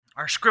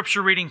Our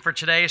scripture reading for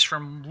today is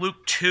from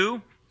Luke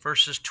 2,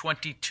 verses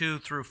 22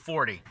 through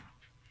 40.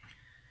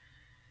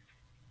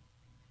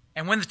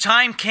 And when the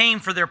time came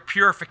for their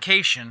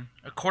purification,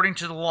 according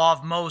to the law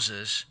of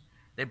Moses,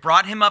 they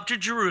brought him up to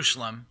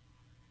Jerusalem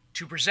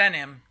to present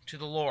him to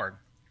the Lord.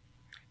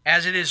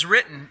 As it is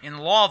written in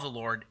the law of the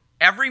Lord,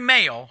 every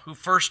male who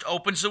first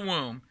opens the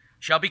womb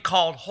shall be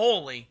called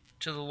holy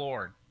to the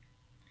Lord.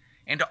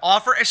 And to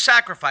offer a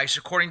sacrifice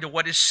according to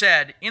what is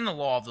said in the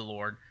law of the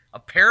Lord, a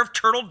pair of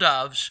turtle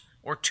doves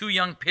or 2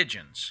 young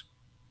pigeons.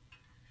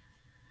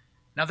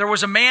 Now there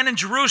was a man in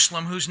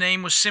Jerusalem whose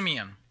name was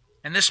Simeon,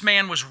 and this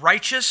man was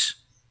righteous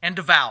and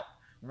devout,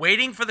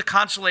 waiting for the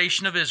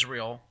consolation of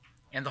Israel,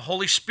 and the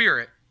Holy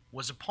Spirit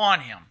was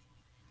upon him.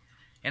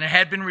 And it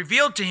had been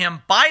revealed to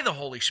him by the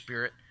Holy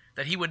Spirit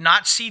that he would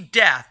not see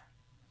death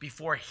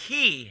before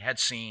he had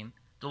seen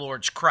the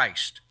Lord's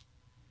Christ.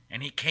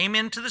 And he came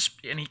in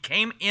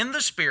the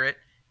Spirit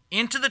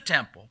into the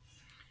temple.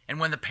 And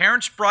when the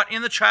parents brought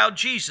in the child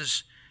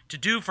Jesus to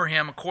do for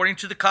him according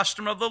to the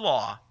custom of the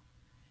law,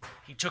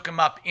 he took him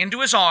up into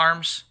his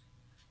arms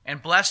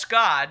and blessed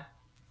God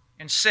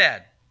and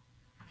said,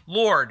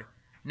 Lord,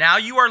 now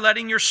you are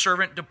letting your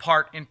servant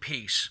depart in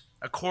peace,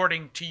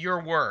 according to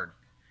your word.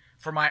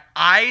 For my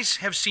eyes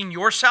have seen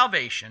your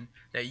salvation,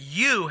 that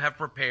you have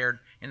prepared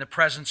in the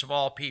presence of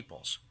all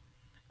peoples,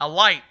 a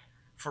light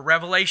for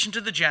revelation to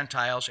the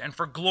Gentiles and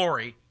for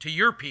glory to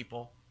your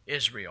people,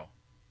 Israel.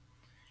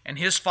 And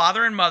his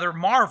father and mother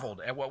marveled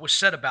at what was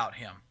said about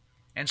him.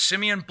 And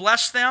Simeon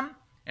blessed them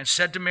and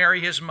said to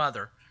Mary his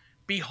mother,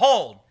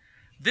 Behold,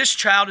 this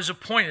child is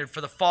appointed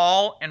for the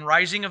fall and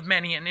rising of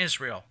many in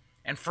Israel,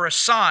 and for a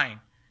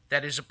sign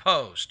that is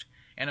opposed.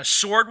 And a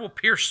sword will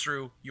pierce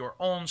through your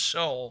own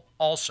soul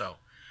also,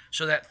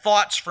 so that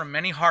thoughts from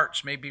many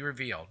hearts may be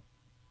revealed.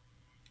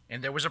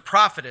 And there was a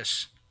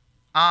prophetess,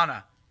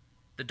 Anna,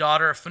 the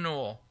daughter of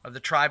Phanuel of the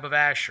tribe of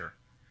Asher.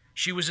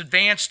 She was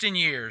advanced in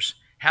years,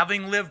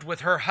 having lived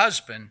with her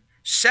husband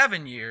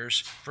 7 years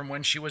from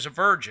when she was a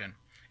virgin,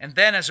 and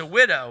then as a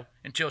widow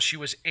until she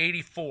was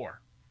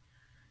 84.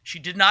 She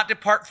did not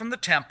depart from the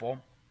temple,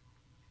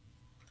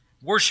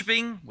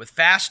 worshiping with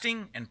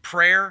fasting and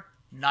prayer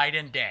night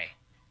and day.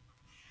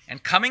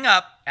 And coming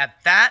up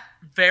at that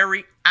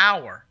very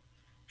hour,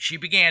 she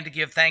began to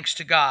give thanks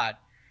to God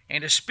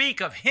and to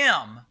speak of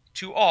him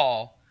to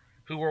all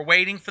who were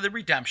waiting for the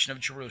redemption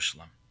of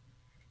Jerusalem.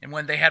 And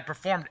when they had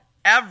performed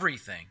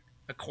everything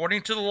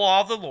according to the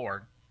law of the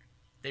Lord,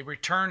 they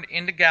returned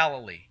into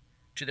Galilee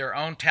to their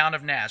own town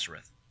of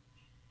Nazareth.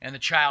 And the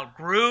child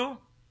grew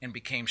and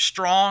became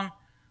strong,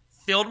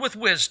 filled with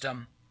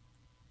wisdom,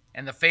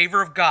 and the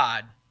favor of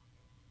God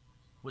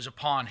was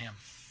upon him.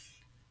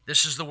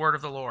 This is the word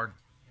of the Lord.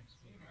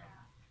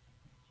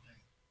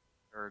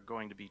 There are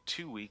going to be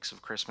 2 weeks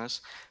of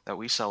Christmas that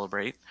we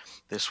celebrate,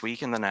 this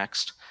week and the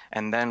next,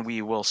 and then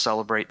we will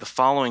celebrate the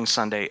following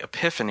Sunday,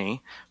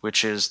 Epiphany,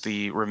 which is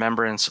the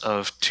remembrance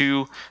of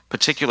 2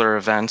 particular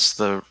events,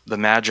 the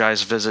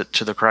Magi's visit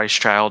to the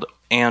Christ child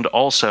and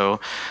also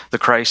the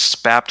Christ's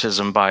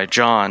baptism by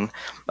John,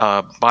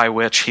 by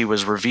which he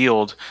was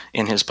revealed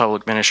in his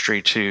public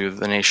ministry to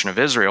the nation of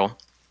Israel.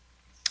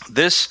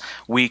 This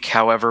week,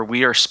 however,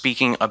 we are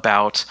speaking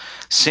about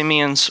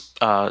Simeon's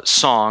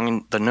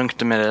song, the Nunc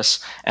Dimittis,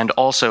 and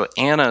also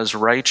Anna's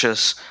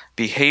righteous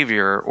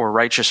behavior or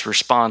righteous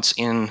response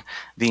in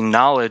the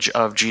knowledge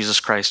of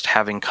Jesus Christ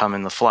having come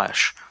in the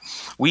flesh.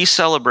 We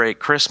celebrate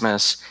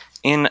Christmas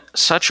in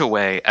such a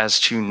way as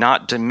to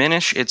not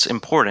diminish its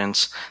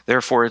importance.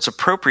 Therefore, it's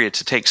appropriate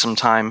to take some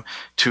time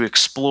to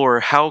explore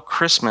how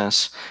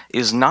Christmas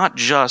is not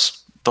just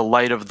the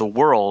light of the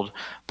world,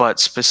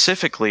 but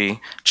specifically,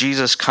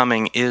 Jesus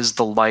coming is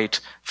the light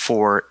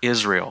for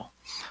Israel.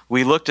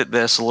 We looked at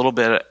this a little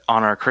bit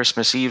on our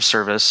Christmas Eve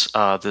service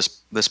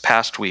this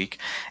past week,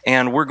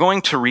 and we're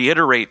going to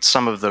reiterate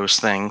some of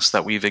those things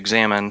that we've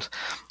examined,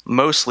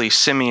 mostly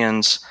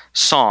Simeon's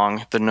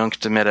song, the Nunc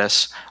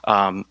Dimittis,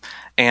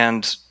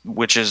 and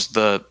which is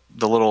the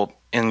little,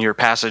 in your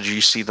passage, you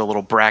see the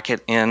little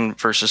bracket in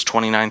verses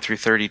 29 through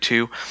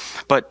 32.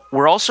 But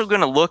we're also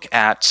going to look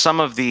at some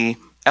of the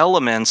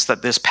elements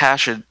that this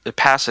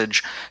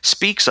passage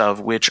speaks of,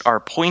 which are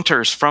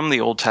pointers from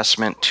the Old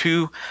Testament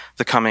to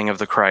the coming of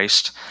the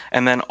Christ,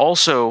 and then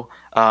also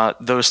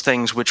those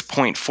things which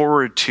point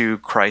forward to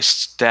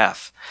Christ's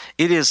death.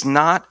 It is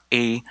not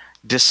a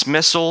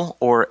dismissal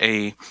or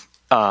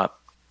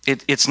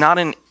it's not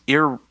an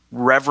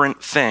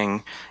irreverent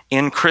thing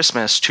in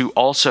Christmas to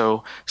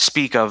also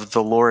speak of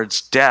the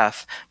Lord's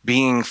death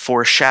being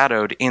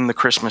foreshadowed in the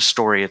Christmas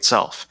story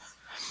itself.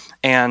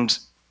 And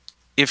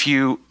if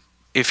you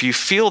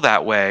feel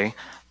that way,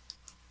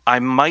 I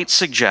might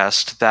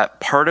suggest that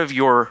part of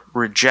your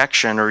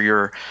rejection or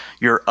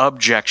your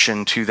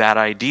objection to that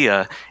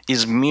idea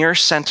is mere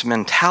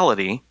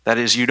sentimentality. That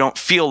is, you don't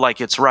feel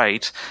like it's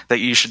right that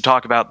you should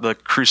talk about the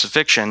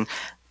crucifixion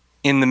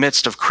in the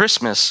midst of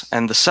Christmas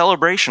and the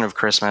celebration of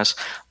Christmas,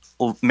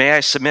 may I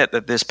submit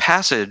that this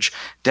passage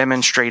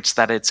demonstrates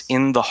that it's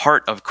in the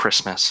heart of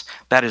Christmas.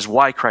 That is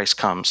why Christ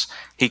comes.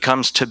 He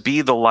comes to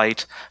be the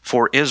light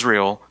for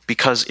Israel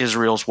because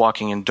Israel's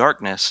walking in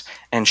darkness,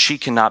 and she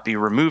cannot be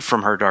removed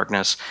from her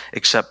darkness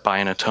except by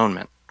an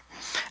atonement.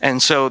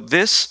 And so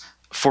this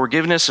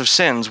forgiveness of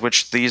sins,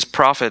 which these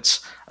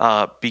prophets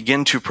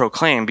begin to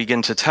proclaim,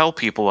 begin to tell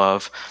people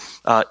of,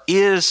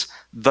 is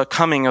the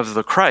coming of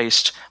the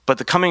Christ, but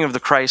the coming of the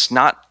Christ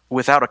not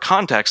without a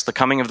context, the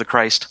coming of the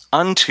Christ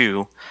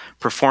unto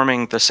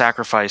performing the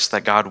sacrifice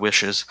that God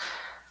wishes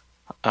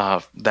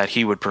that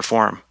he would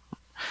perform.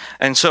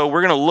 And so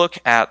we're going to look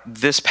at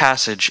this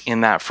passage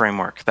in that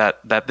framework,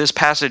 that this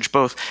passage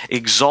both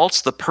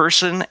exalts the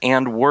person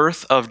and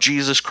worth of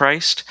Jesus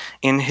Christ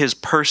in his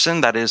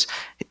person, that is,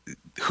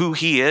 who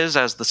he is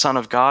as the Son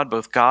of God,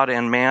 both God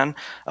and man,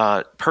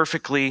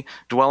 perfectly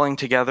dwelling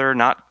together,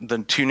 not the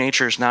two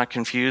natures not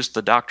confused,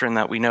 the doctrine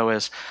that we know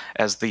as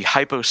the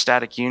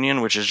hypostatic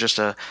union, which is just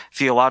a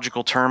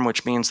theological term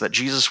which means that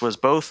Jesus was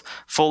both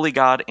fully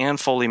God and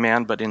fully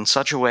man, but in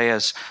such a way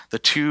as the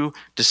two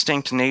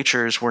distinct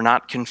natures were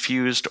not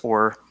confused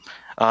or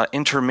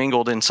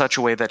intermingled in such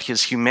a way that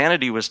his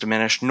humanity was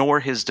diminished,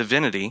 nor his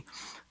divinity.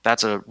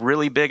 That's a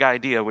really big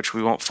idea, which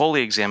we won't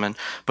fully examine.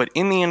 But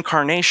in the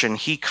incarnation,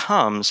 he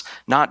comes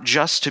not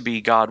just to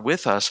be God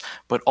with us,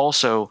 but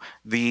also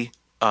the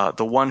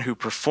one who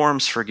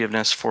performs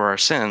forgiveness for our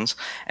sins.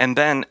 And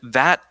then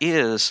that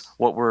is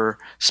what we're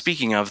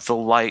speaking of, the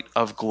light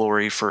of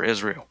glory for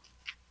Israel.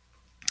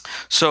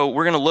 So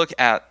we're going to look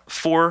at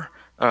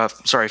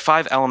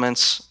five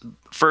elements.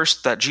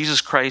 First, that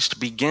Jesus Christ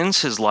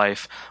begins his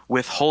life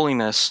with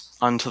holiness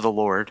unto the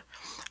Lord.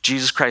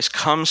 Jesus Christ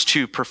comes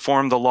to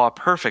perform the law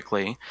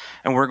perfectly,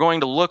 and we're going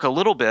to look a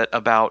little bit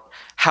about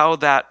how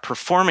that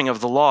performing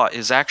of the law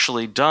is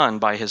actually done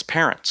by his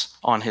parents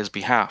on his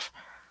behalf.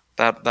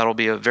 That'll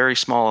be a very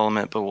small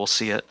element, but we'll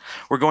see it.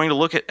 We're going to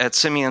look at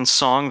Simeon's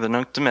song, the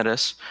Nunc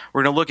Dimittis.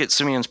 We're going to look at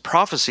Simeon's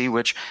prophecy,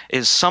 which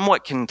is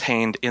somewhat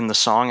contained in the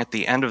song at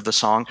the end of the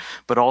song,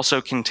 but also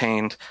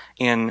contained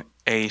in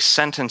a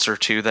sentence or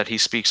two that he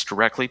speaks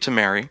directly to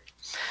Mary.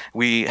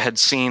 We had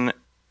seen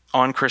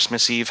on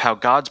Christmas Eve how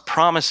God's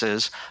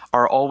promises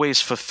are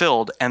always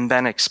fulfilled and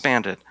then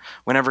expanded.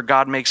 Whenever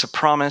God makes a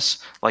promise,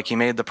 like he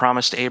made the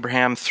promise to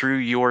Abraham, through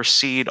your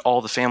seed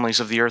all the families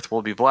of the earth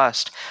will be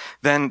blessed,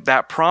 then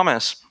that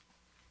promise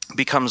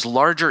becomes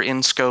larger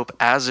in scope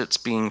as it's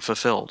being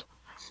fulfilled.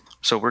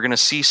 So we're going to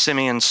see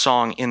Simeon's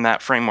song in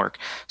that framework.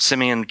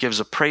 Simeon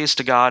gives a praise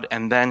to God,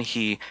 and then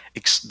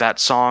that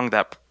song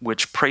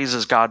which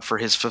praises God for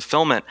his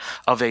fulfillment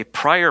of a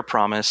prior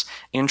promise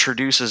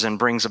introduces and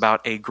brings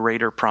about a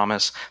greater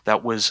promise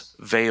that was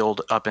veiled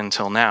up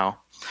until now.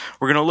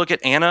 We're going to look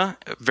at Anna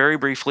very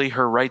briefly,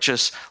 her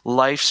righteous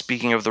life,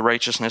 speaking of the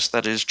righteousness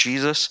that is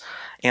Jesus,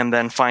 and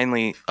then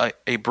finally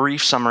a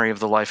brief summary of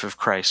the life of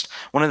Christ.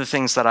 One of the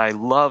things that I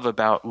love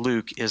about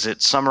Luke is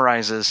it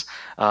summarizes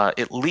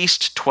at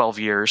least 12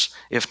 years,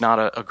 if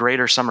not a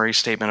greater summary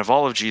statement of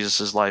all of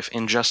Jesus' life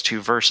in just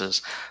 2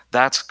 verses.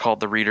 That's called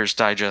the Reader's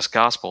Digest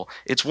Gospel.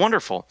 It's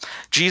wonderful.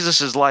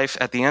 Jesus' life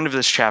at the end of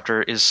this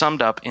chapter is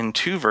summed up in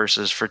 2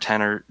 verses for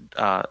 10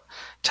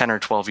 or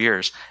 12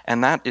 years.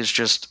 And that is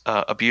just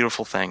a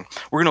beautiful thing.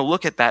 We're going to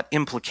look at that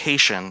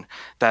implication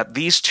that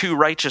these 2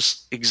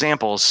 righteous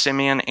examples,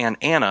 Simeon and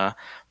Anna,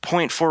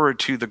 point forward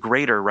to the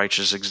greater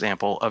righteous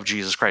example of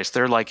Jesus Christ.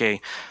 They're like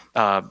a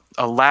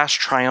last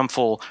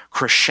triumphal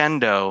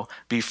crescendo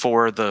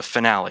before the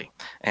finale.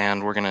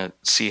 And we're going to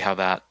see how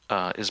that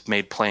is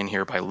made plain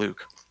here by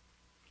Luke.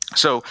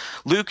 So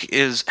Luke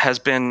has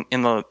been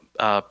in the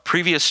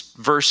previous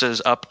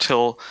verses up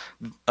till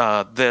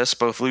this,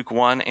 both Luke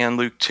 1 and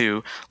Luke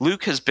 2,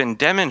 Luke has been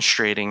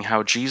demonstrating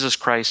how Jesus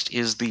Christ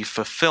is the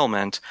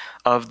fulfillment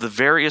of the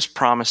various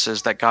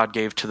promises that God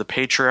gave to the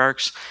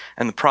patriarchs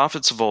and the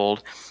prophets of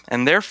old,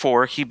 and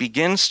therefore he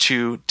begins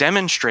to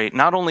demonstrate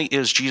not only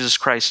is Jesus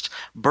Christ's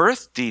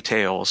birth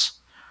details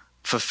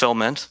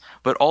fulfillment,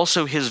 but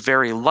also his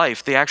very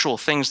life, the actual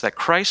things that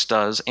Christ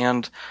does,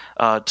 and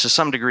to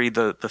some degree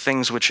the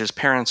things which his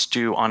parents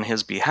do on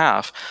his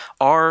behalf,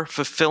 are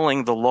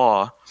fulfilling the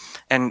law.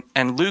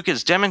 And Luke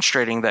is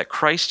demonstrating that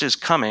Christ is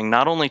coming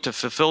not only to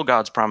fulfill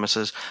God's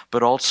promises,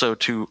 but also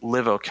to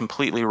live a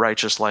completely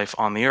righteous life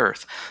on the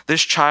earth.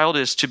 This child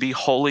is to be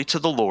holy to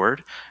the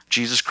Lord.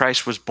 Jesus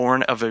Christ was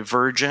born of a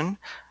virgin,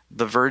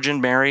 the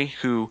Virgin Mary,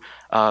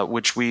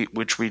 which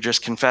we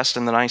just confessed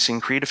in the Nicene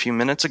Creed a few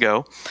minutes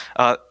ago,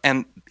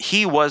 and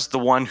he was the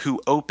one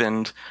who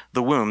opened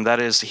the womb.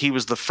 That is, he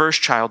was the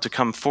first child to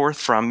come forth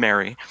from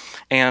Mary,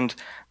 and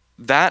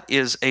that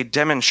is a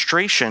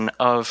demonstration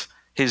of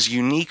his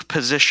unique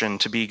position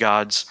to be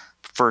God's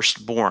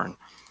firstborn.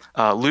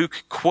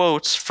 Luke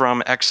quotes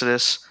from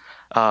Exodus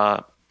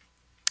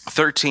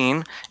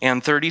 13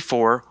 and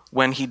 34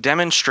 when he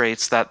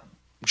demonstrates that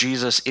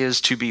Jesus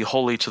is to be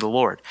holy to the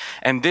Lord.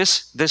 And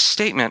this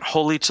statement,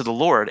 holy to the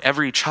Lord,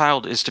 every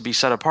child is to be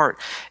set apart,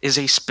 is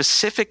a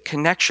specific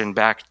connection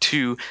back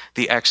to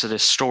the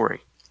Exodus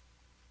story.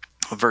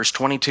 Verse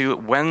 22,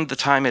 when the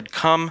time had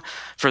come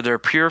for their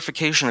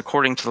purification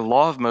according to the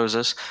law of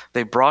Moses,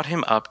 they brought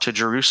him up to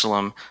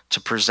Jerusalem to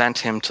present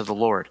him to the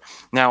Lord.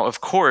 Now,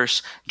 of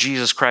course,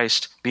 Jesus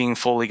Christ, being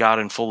fully God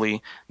and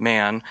fully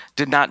man,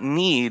 did not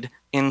need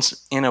in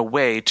a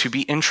way to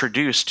be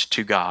introduced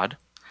to God.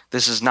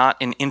 This is not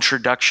an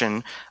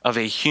introduction of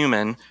a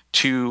human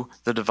to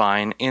the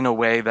divine in a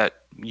way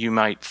that you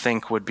might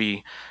think would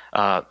be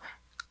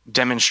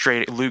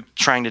Luke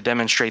trying to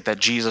demonstrate that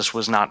Jesus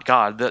was not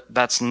God.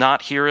 That's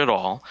not here at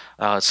all.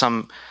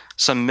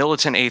 Some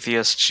militant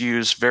atheists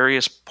use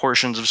various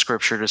portions of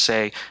Scripture to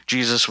say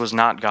Jesus was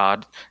not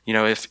God. You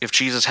know, if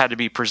Jesus had to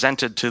be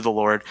presented to the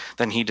Lord,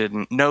 then he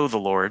didn't know the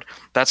Lord.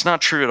 That's not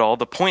true at all.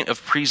 The point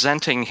of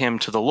presenting him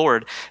to the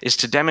Lord is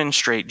to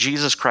demonstrate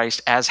Jesus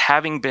Christ as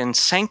having been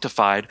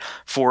sanctified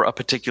for a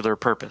particular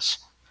purpose.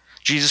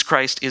 Jesus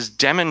Christ is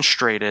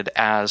demonstrated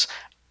as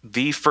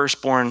the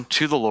firstborn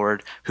to the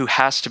Lord who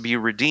has to be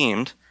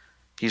redeemed.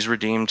 He's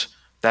redeemed.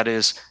 That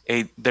is,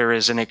 there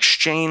is an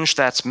exchange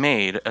that's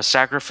made, a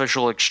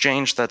sacrificial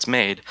exchange that's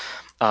made,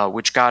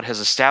 which God has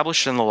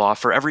established in the law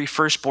for every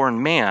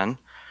firstborn man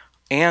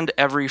and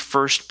every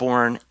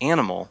firstborn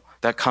animal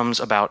that comes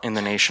about in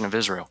the nation of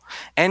Israel.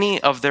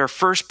 Any of their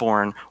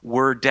firstborn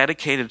were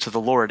dedicated to the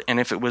Lord, and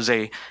if it was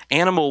an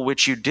animal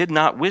which you did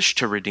not wish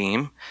to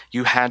redeem,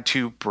 you had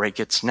to break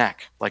its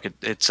neck. Like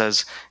it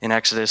says in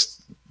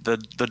Exodus, the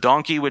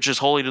donkey which is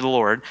holy to the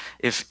Lord,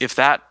 if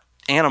that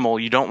animal,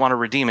 you don't want to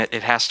redeem it,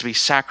 it has to be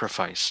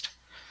sacrificed.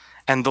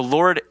 And the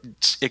Lord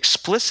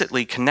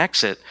explicitly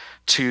connects it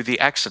to the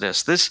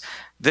Exodus.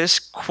 This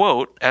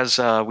quote, as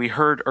we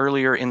heard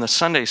earlier in the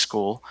Sunday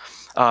school,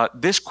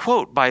 this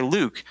quote by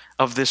Luke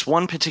of this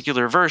one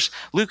particular verse,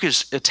 Luke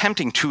is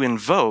attempting to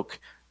invoke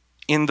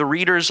in the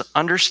reader's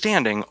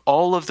understanding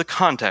all of the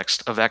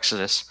context of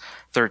Exodus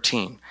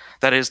 13.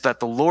 That is, that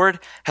the Lord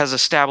has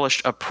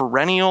established a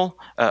perennial,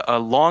 a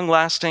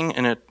long-lasting,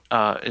 and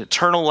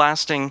eternal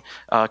lasting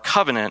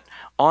covenant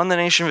on the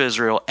nation of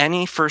Israel.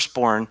 Any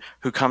firstborn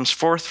who comes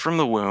forth from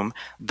the womb,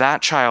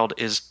 that child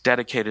is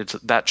dedicated to,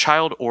 that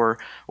child or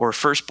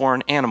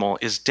firstborn animal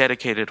is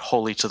dedicated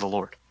wholly to the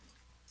Lord.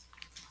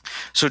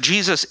 So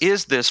Jesus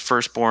is this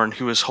firstborn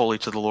who is holy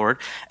to the Lord,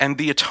 and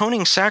the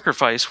atoning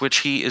sacrifice which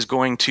he is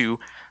going to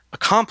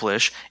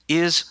accomplish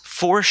is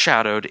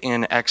foreshadowed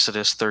in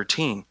Exodus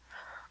 13.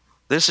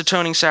 This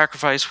atoning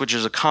sacrifice, which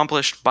is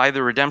accomplished by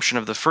the redemption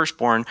of the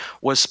firstborn,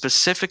 was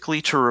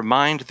specifically to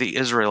remind the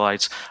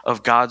Israelites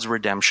of God's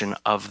redemption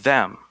of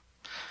them.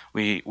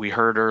 We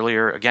heard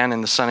earlier, again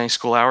in the Sunday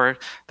school hour,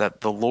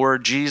 that the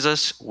Lord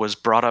Jesus was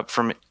brought up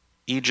from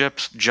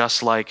Egypt,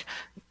 just like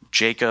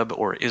Jacob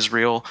or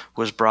Israel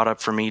was brought up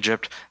from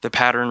Egypt. The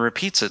pattern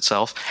repeats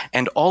itself,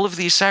 and all of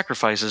these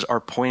sacrifices are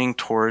pointing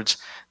towards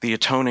the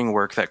atoning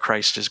work that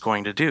Christ is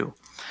going to do.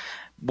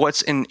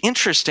 What's an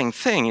interesting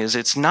thing is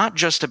it's not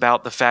just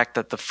about the fact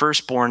that the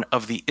firstborn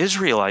of the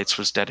Israelites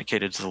was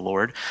dedicated to the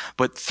Lord,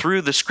 but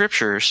through the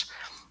Scriptures,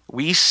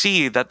 we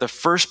see that the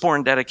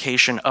firstborn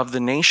dedication of the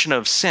nation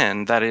of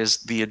sin, that is,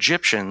 the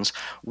Egyptians,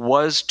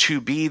 was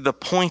to be the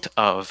point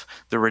of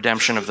the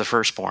redemption of the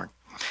firstborn.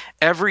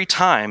 Every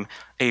time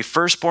a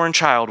firstborn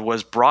child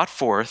was brought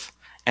forth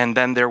and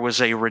then there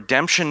was a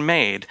redemption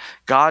made,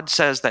 God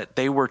says that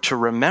they were to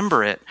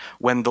remember it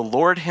when the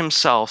Lord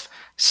himself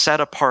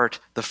set apart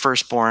the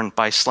firstborn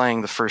by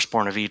slaying the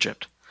firstborn of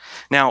Egypt.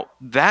 Now,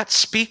 that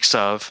speaks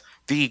of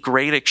the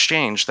great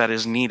exchange that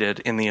is needed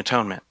in the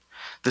atonement.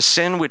 The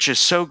sin which is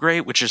so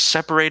great, which has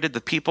separated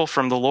the people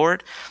from the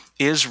Lord,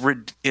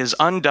 is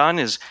undone,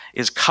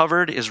 is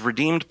covered, is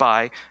redeemed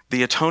by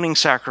the atoning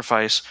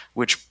sacrifice,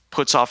 which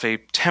puts off a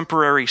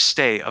temporary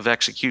stay of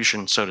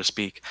execution, so to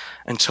speak,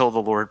 until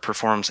the Lord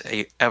performs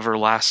an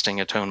everlasting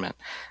atonement,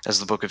 as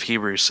the book of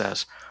Hebrews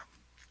says.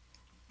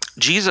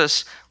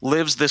 Jesus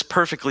lives this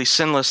perfectly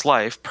sinless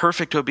life,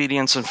 perfect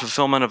obedience and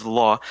fulfillment of the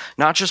law,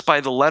 not just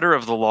by the letter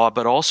of the law,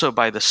 but also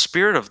by the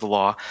spirit of the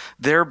law,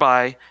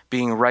 thereby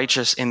being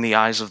righteous in the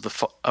eyes of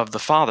the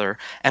Father.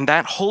 And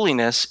that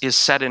holiness is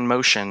set in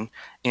motion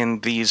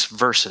in these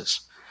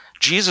verses.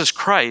 Jesus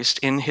Christ,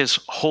 in his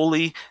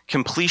holy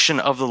completion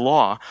of the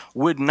law,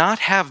 would not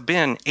have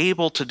been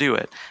able to do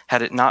it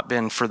had it not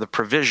been for the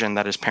provision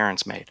that his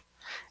parents made.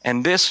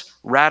 And this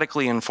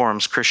radically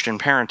informs Christian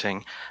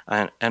parenting,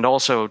 and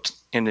also,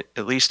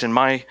 at least in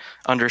my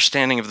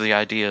understanding of the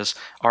ideas,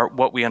 are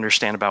what we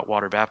understand about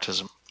water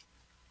baptism,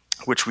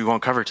 which we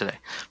won't cover today,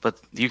 but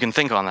you can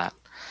think on that.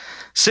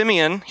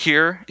 Simeon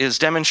here is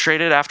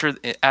demonstrated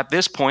at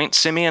this point.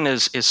 Simeon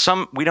is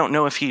we don't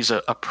know if he's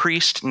a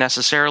priest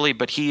necessarily,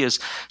 but he is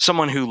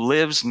someone who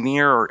lives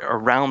near or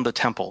around the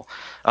temple.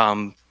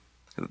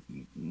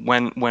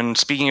 When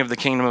speaking of the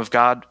kingdom of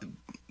God,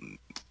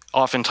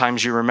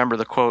 oftentimes you remember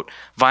the quote,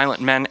 "Violent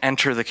men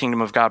enter the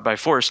kingdom of God by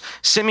force."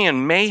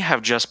 Simeon may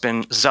have just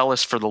been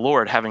zealous for the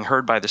Lord, having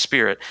heard by the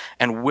Spirit,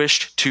 and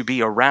wished to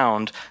be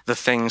around the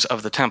things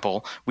of the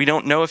temple. We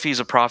don't know if he's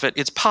a prophet.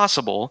 It's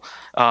possible.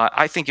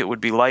 I think it would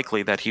be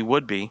likely that he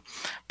would be.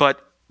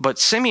 But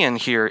Simeon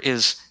here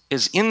is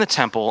in the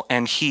temple,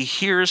 and he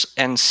hears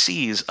and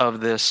sees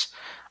of this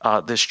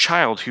this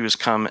child who has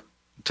come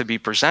to be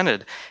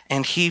presented,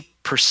 and he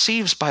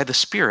perceives by the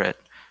Spirit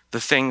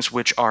the things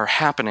which are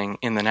happening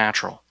in the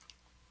natural.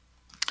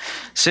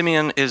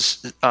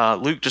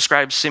 Luke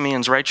describes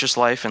Simeon's righteous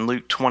life in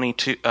Luke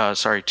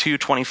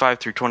 2:25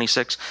 through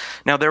 26.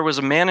 Now there was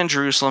a man in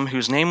Jerusalem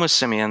whose name was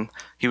Simeon.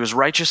 He was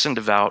righteous and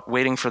devout,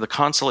 waiting for the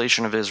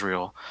consolation of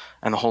Israel,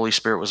 and the Holy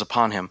Spirit was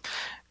upon him.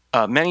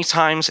 Many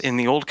times in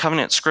the Old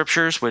Covenant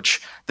scriptures,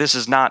 which this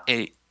is not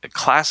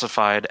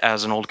classified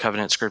as an Old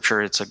Covenant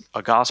scripture, it's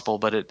a gospel,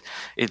 but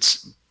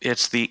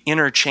it's the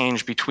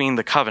interchange between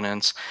the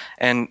covenants,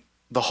 and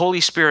the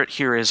Holy Spirit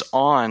here is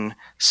on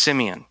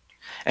Simeon.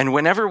 And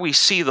whenever we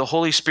see the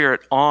Holy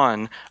Spirit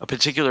on a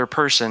particular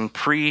person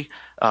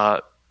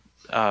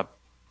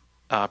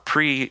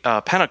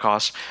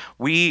pre-Pentecost,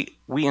 we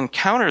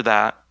encounter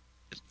that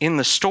in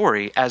the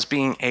story as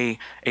being a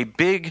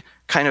big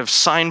kind of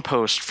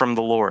signpost from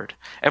the Lord.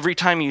 Every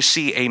time you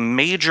see a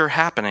major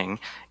happening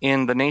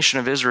in the nation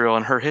of Israel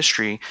and her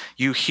history,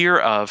 you hear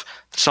of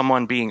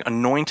someone being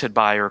anointed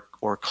by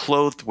or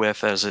clothed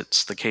with, as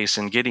it's the case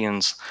in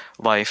Gideon's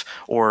life,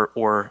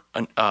 or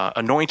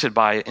anointed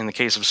by, in the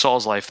case of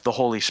Saul's life, the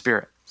Holy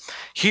Spirit.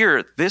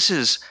 Here, this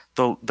is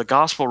the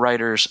gospel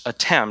writer's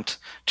attempt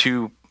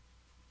to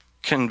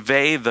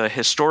convey the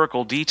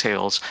historical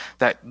details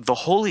that the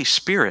Holy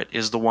Spirit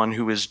is the one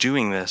who is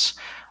doing this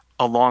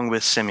along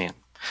with Simeon.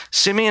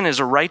 Simeon is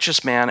a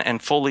righteous man and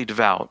fully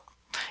devout,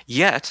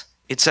 yet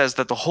it says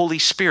that the Holy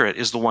Spirit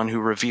is the one who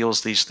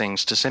reveals these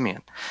things to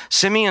Simeon.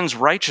 Simeon's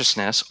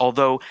righteousness,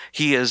 although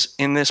he is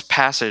in this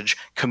passage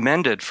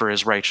commended for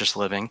his righteous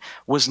living,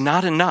 was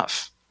not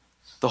enough.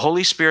 The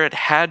Holy Spirit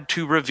had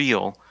to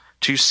reveal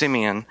to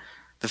Simeon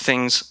the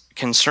things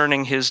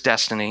concerning his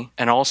destiny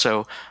and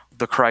also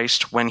the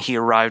Christ when he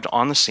arrived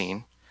on the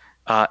scene.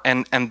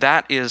 And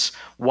that is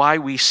why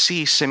we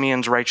see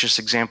Simeon's righteous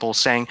example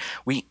saying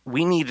we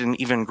need an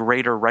even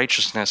greater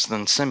righteousness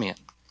than Simeon.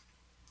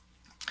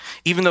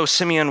 Even though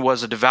Simeon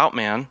was a devout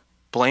man,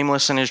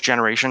 blameless in his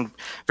generation,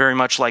 very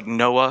much like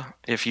Noah.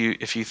 If you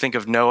think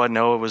of Noah,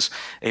 Noah was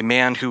a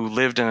man who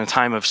lived in a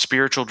time of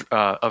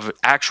of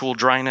actual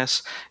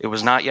dryness. It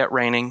was not yet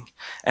raining,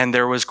 and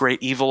there was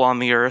great evil on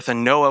the earth,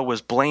 and Noah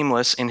was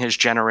blameless in his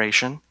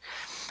generation.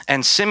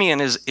 And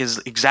Simeon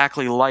is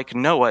exactly like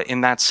Noah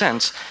in that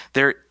sense.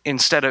 There,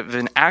 instead of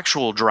an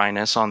actual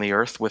dryness on the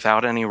earth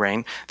without any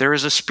rain, there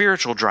is a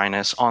spiritual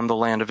dryness on the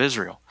land of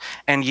Israel.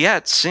 And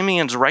yet,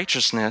 Simeon's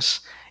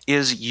righteousness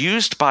is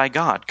used by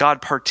God.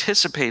 God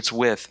participates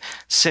with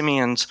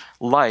Simeon's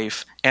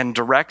life and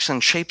directs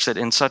and shapes it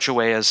in such a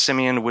way as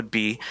Simeon would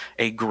be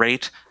a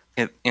great,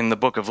 in the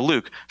book of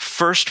Luke,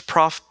 first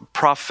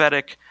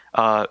prophetic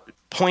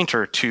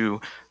pointer to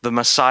the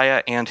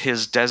Messiah and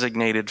his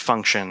designated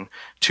function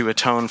to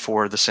atone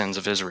for the sins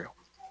of Israel.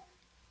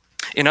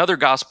 In other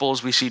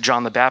Gospels, we see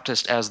John the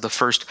Baptist as the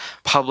first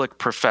public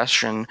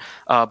profession,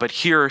 but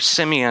here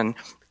Simeon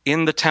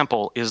in the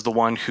temple is the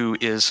one who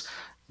is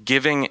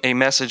giving a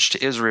message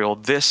to Israel.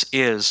 This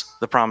is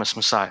the promised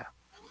Messiah.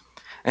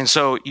 And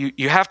so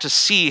you have to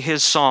see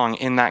his song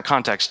in that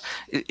context.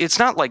 It's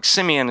not like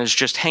Simeon is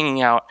just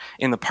hanging out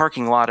in the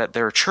parking lot at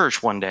their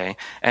church one day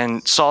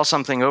and saw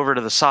something over to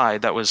the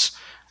side that was,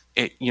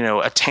 a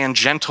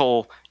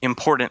tangential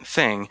important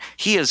thing.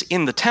 He is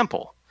in the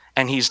temple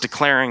and he's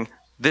declaring,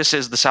 this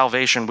is the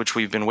salvation which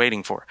we've been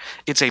waiting for.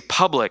 It's a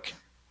public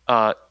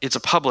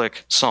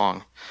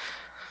song.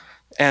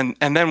 And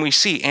then we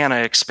see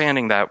Anna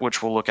expanding that,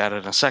 which we'll look at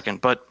in a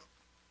second. But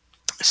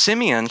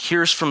Simeon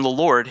hears from the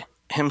Lord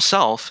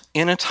himself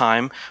in a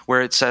time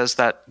where it says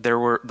that the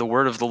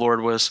word of the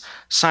Lord was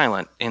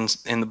silent.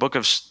 In the book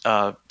of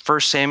 1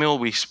 Samuel,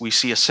 we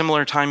see a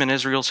similar time in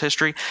Israel's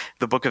history.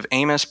 The book of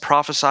Amos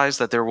prophesies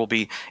that there will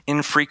be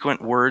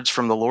infrequent words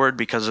from the Lord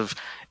because of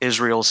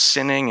Israel's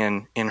sinning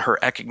and in her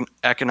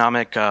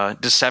economic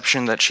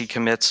deception that she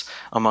commits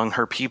among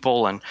her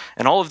people, and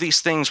all of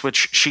these things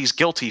which she's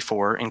guilty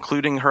for,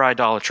 including her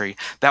idolatry,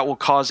 that will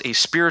cause a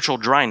spiritual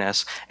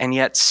dryness, and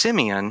yet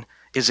Simeon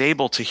is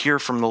able to hear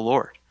from the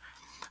Lord.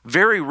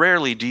 Very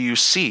rarely do you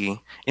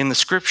see in the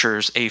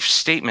scriptures a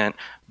statement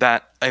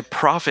that a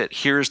prophet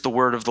hears the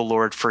word of the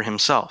Lord for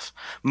himself.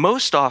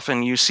 Most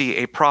often you see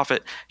a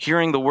prophet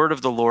hearing the word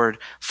of the Lord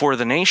for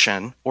the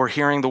nation or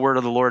hearing the word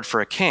of the Lord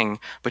for a king,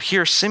 but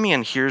here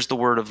Simeon hears the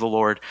word of the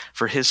Lord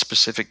for his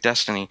specific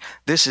destiny.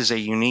 This is a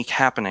unique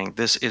happening.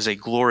 This is a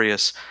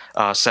glorious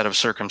set of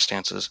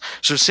circumstances.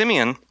 So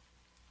Simeon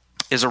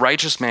is a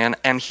righteous man,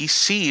 and he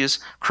sees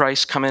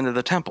Christ come into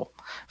the temple.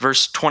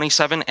 Verse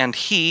 27, and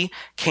he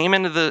came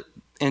in the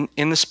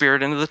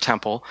spirit into the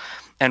temple,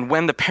 and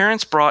when the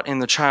parents brought in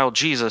the child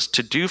Jesus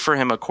to do for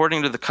him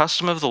according to the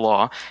custom of the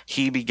law,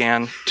 he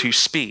began to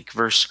speak.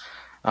 Verse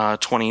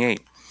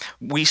 28.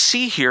 We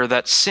see here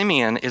that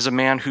Simeon is a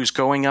man who's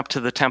going up to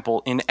the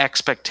temple in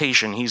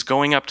expectation. He's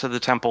going up to the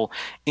temple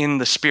in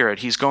the spirit.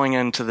 He's going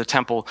into the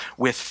temple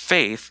with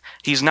faith.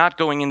 He's not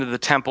going into the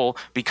temple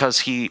because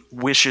he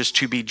wishes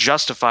to be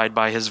justified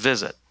by his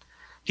visit.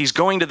 He's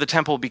going to the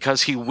temple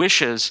because he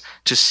wishes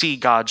to see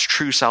God's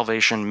true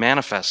salvation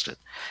manifested.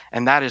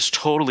 And that is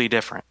totally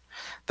different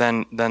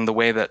than the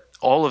way that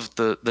all of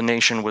the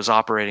nation was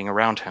operating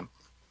around him.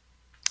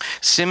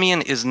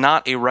 Simeon is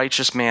not a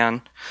righteous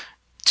man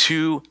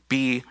to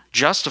be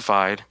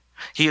justified.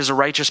 He is a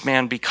righteous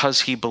man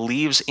because he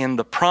believes in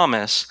the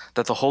promise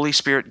that the Holy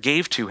Spirit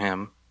gave to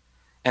him,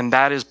 and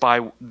that is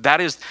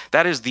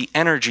the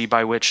energy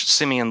by which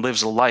Simeon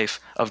lives a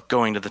life of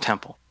going to the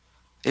temple.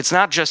 It's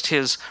not just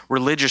his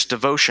religious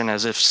devotion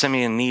as if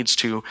Simeon needs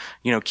to,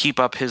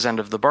 keep up his end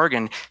of the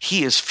bargain.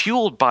 He is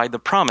fueled by the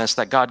promise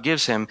that God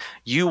gives him,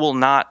 you will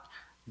not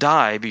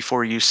die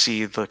before you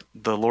see the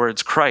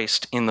Lord's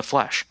Christ in the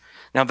flesh.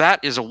 Now that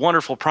is a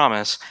wonderful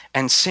promise,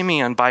 and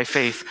Simeon, by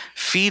faith,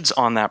 feeds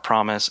on that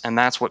promise, and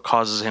that's what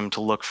causes him to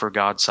look for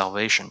God's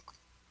salvation.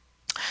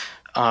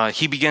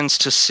 He begins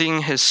to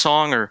sing his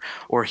song,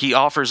 or he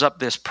offers up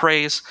this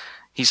praise.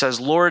 He says,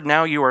 Lord,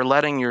 now you are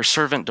letting your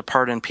servant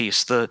depart in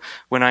peace.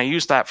 When I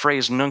use that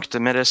phrase, nunc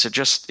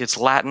dimittis, it's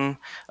Latin.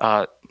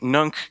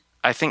 Nunc,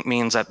 I think,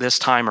 means at this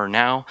time or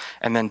now.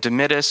 And then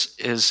dimittis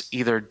is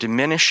either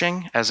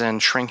diminishing, as in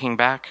shrinking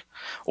back,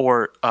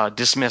 or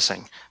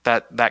dismissing.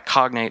 That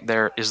cognate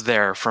there is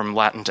there from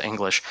Latin to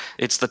English.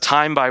 It's the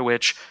time by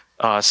which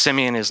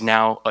Simeon is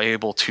now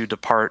able to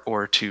depart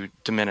or to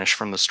diminish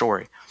from the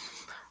story.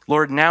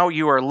 Lord, now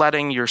you are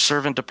letting your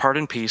servant depart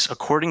in peace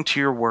according to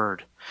your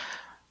word.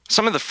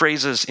 Some of the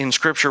phrases in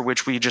Scripture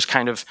which we just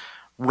kind of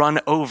run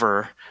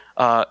over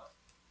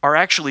are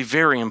actually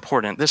very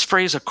important. This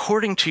phrase,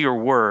 according to your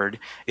word,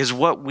 is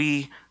what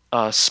we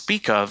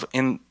speak of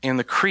in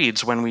the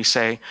creeds when we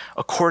say,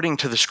 according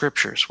to the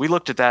Scriptures. We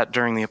looked at that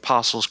during the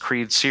Apostles'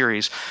 Creed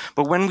series.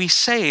 But when we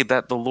say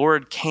that the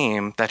Lord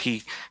came, that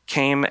he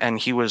came and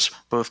he was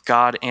both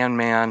God and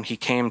man, he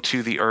came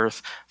to the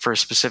earth for a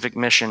specific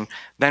mission,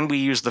 then we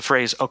use the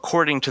phrase,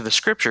 according to the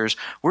Scriptures.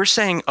 We're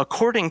saying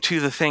according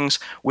to the things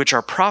which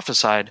are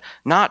prophesied,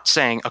 not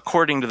saying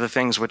according to the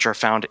things which are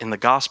found in the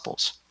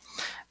Gospels.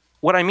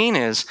 What I mean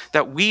is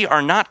that we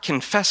are not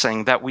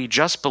confessing that we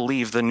just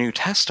believe the New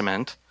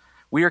Testament.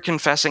 We are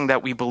confessing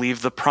that we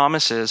believe the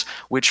promises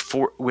which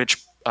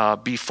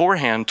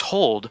beforehand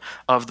told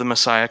of the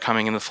Messiah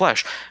coming in the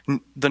flesh.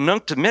 The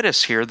nunc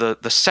dimittis here,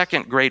 the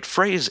second great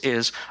phrase,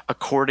 is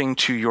according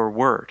to your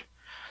word.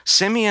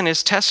 Simeon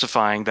is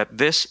testifying that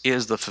this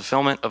is the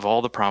fulfillment of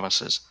all the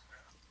promises.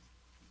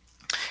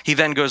 He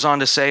then goes on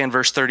to say in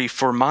verse 30,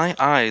 for my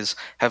eyes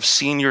have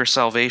seen your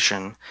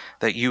salvation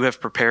that you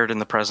have prepared in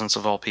the presence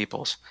of all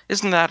peoples.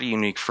 Isn't that a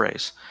unique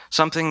phrase?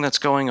 Something that's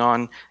going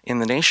on in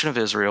the nation of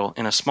Israel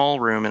in a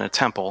small room in a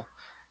temple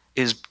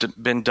is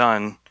been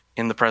done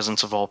in the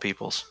presence of all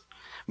peoples.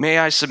 May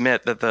I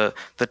submit that the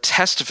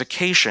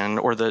testification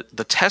or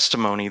the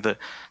testimony, the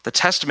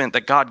testament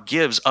that God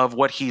gives of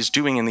what he's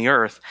doing in the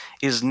earth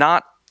is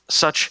not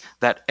such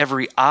that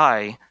every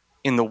eye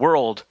in the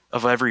world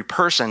of every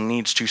person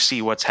needs to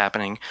see what's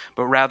happening,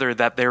 but rather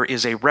that there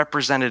is a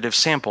representative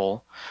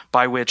sample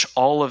by which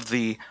all of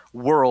the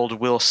world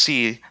will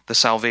see the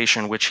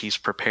salvation which he's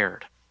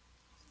prepared.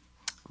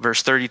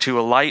 Verse 32,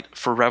 a light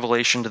for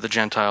revelation to the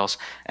Gentiles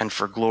and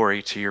for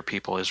glory to your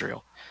people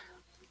Israel.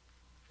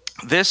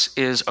 This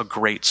is a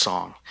great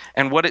song.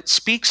 And what it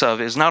speaks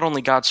of is not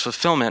only God's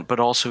fulfillment, but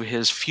also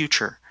his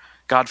future.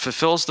 God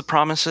fulfills the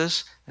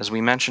promises, as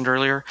we mentioned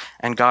earlier,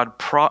 and God,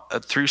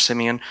 through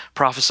Simeon,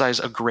 prophesies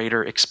a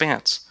greater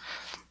expanse.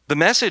 The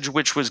message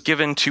which was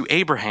given to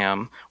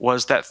Abraham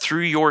was that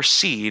through your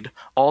seed,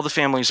 all the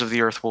families of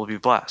the earth will be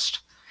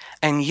blessed.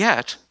 And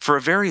yet, for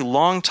a very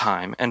long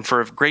time, and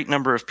for a great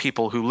number of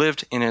people who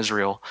lived in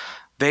Israel,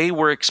 they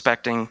were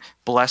expecting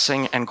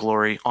blessing and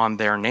glory on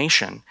their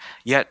nation.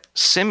 Yet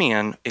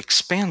Simeon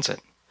expands it.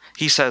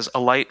 He says,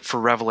 a light for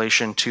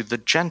revelation to the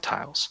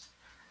Gentiles.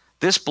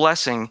 This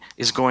blessing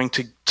is going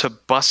to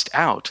bust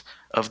out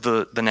of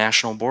the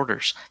national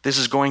borders. This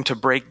is going to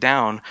break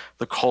down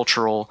the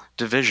cultural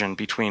division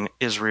between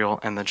Israel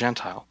and the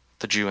Gentile,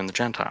 the Jew and the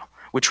Gentile,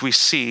 which we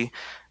see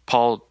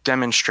Paul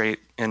demonstrate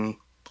in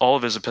all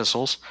of his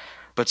epistles,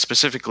 but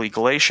specifically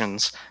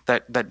Galatians,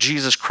 that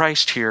Jesus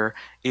Christ here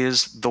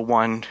is the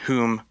one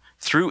whom,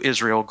 through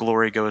Israel,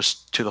 glory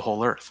goes to the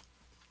whole earth.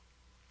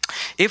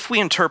 If we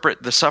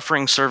interpret the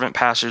suffering servant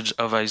passage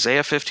of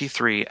Isaiah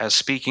 53 as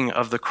speaking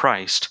of the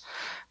Christ,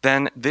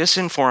 then this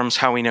informs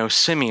how we know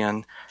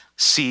Simeon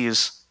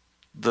sees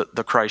the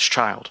Christ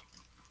child.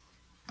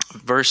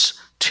 Verse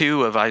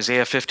 2 of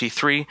Isaiah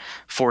 53,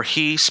 for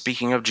he,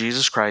 speaking of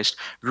Jesus Christ,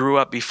 grew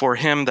up before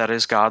him, that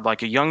is God,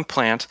 like a young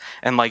plant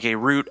and like a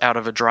root out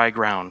of a dry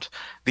ground.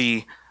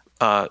 The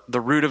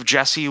root of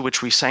Jesse,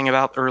 which we sang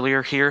about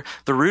earlier here,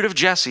 the root of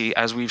Jesse,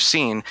 as we've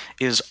seen,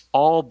 is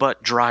all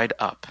but dried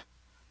up.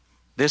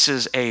 This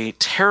is a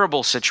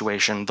terrible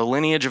situation. The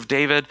lineage of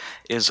David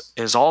is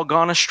all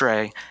gone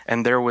astray,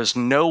 and there was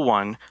no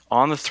one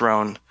on the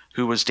throne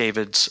who was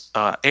David's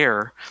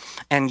heir,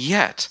 and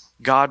yet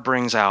God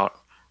brings out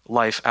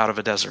life out of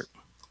a desert.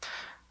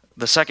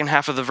 The second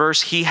half of the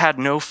verse, he had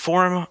no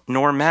form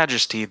nor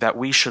majesty that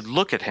we should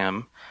look at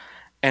him,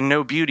 and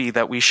no beauty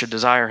that we should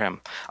desire him.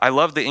 I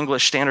love the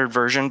English Standard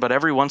Version, but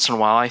every once in a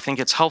while I think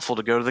it's helpful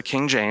to go to the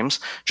King James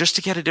just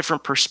to get a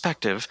different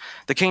perspective.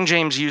 The King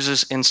James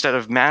uses, instead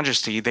of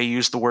majesty, they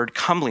use the word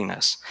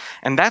comeliness.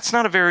 And that's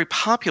not a very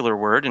popular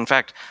word. In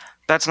fact,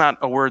 that's not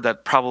a word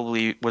that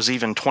probably was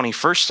even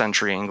 21st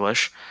century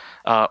English,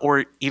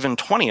 or even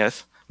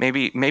 20th,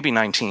 maybe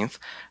 19th.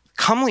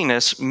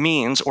 Comeliness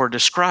means or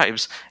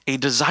describes a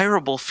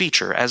desirable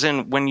feature, as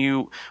in when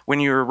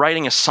you're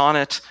writing a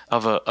sonnet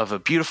of a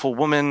beautiful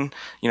woman,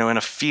 in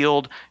a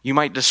field, you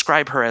might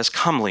describe her as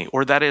comely,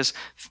 or that is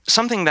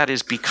something that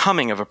is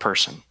becoming of a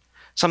person,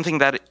 something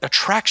that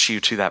attracts you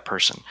to that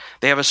person.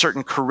 They have a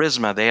certain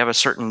charisma, they have a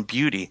certain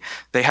beauty,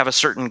 they have a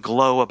certain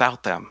glow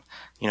about them.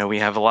 We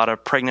have a lot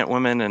of pregnant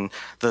women, and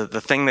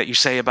the thing that you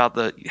say about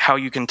how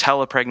you can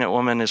tell a pregnant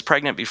woman is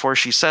pregnant before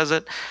she says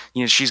it,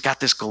 she's got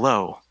this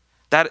glow.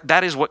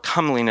 That is what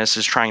comeliness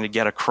is trying to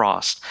get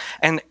across.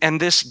 And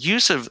this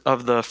use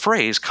of the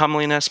phrase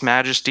comeliness,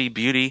 majesty,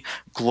 beauty,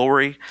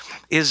 glory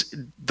is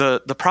the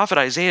prophet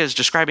Isaiah is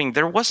describing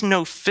there was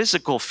no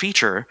physical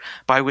feature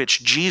by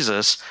which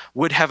Jesus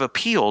would have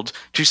appealed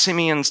to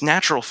Simeon's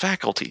natural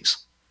faculties.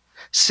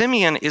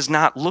 Simeon is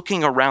not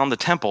looking around the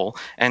temple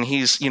and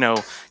he's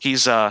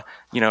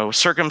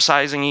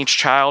circumcising each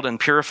child and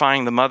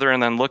purifying the mother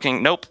and then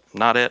looking, nope,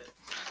 not it.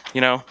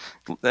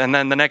 And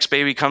then the next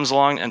baby comes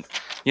along and,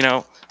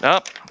 nope,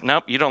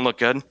 you don't look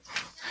good.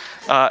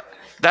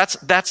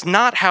 That's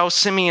not how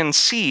Simeon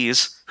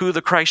sees who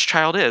the Christ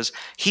child is.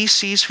 He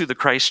sees who the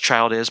Christ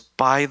child is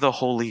by the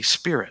Holy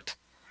Spirit.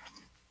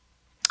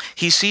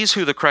 He sees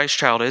who the Christ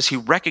child is. He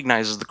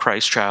recognizes the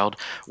Christ child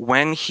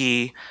when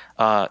he,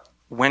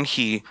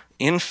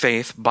 in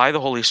faith, by the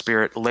Holy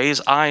Spirit,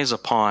 lays eyes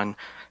upon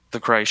the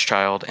Christ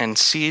child and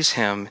sees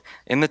him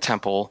in the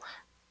temple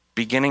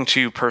beginning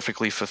to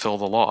perfectly fulfill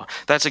the law.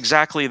 That's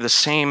exactly the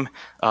same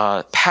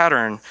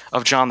pattern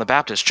of John the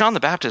Baptist. John the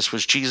Baptist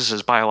was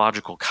Jesus'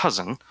 biological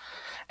cousin,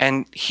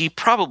 and he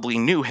probably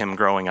knew him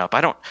growing up.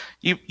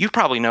 You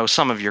probably know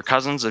some of your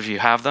cousins if you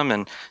have them,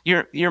 and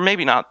you're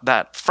maybe not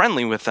that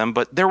friendly with them,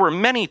 but there were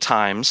many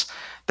times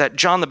that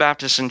John the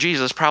Baptist and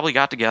Jesus probably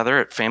got together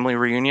at family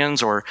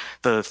reunions or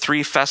the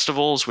 3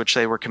 festivals which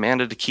they were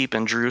commanded to keep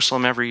in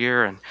Jerusalem every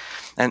year.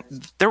 And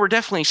there were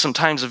definitely some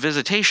times of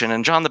visitation,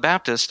 and John the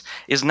Baptist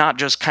is not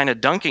just kind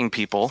of dunking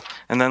people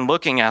and then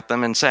looking at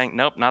them and saying,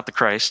 nope, not the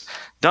Christ,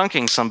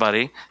 dunking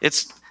somebody.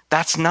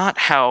 That's not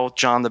how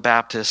John the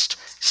Baptist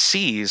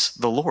sees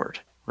the Lord.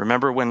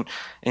 Remember when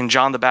in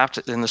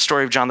the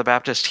story of John the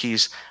Baptist,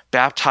 he's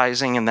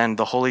baptizing and then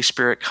the Holy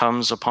Spirit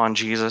comes upon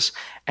Jesus,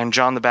 and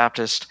John the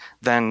Baptist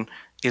then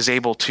is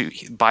able to,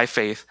 by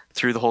faith,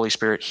 through the Holy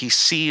Spirit, he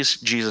sees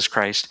Jesus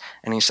Christ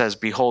and he says,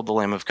 behold the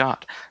Lamb of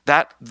God.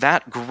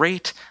 That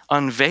great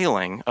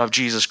unveiling of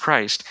Jesus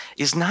Christ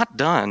is not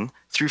done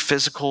through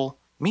physical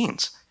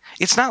means.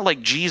 It's not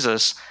like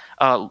Jesus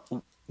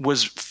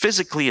was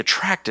physically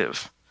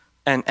attractive.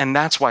 And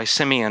that's why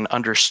Simeon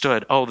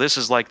understood, this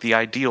is like the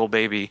ideal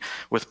baby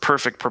with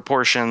perfect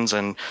proportions.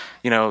 And,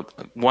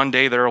 one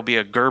day there will be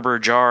a Gerber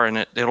jar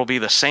and it'll be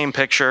the same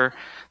picture.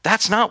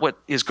 That's not what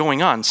is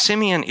going on.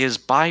 Simeon is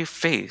by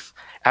faith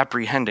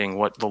apprehending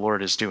what the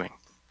Lord is doing.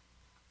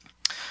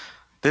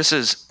 This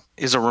is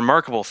a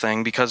remarkable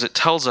thing because it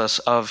tells us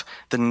of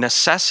the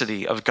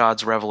necessity of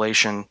God's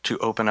revelation to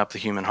open up the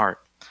human heart.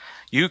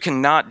 You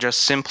cannot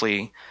just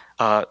simply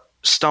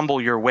stumble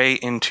your way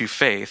into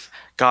faith.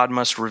 God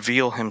must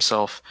reveal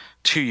himself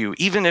to you.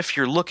 Even if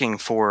you're looking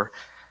for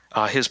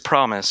his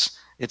promise,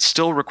 it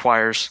still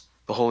requires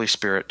the Holy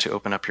Spirit to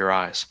open up your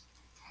eyes.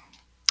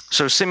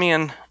 So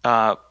Simeon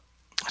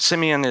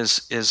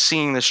is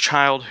seeing this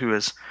child who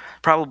is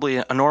probably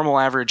a normal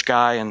average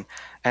guy,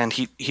 and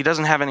he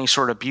doesn't have any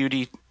sort of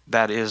beauty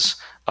that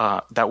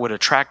would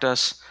attract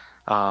us.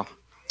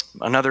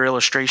 Another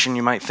illustration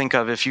you might think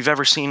of, if you've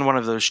ever seen one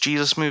of those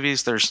Jesus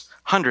movies, there's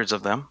hundreds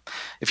of them.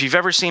 If you've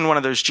ever seen one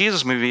of those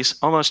Jesus movies,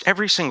 almost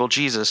every single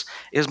Jesus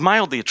is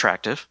mildly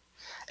attractive.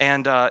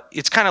 And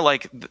it's kind of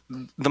like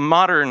the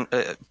modern,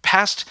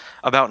 past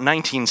about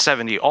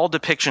 1970, all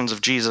depictions of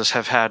Jesus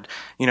have had,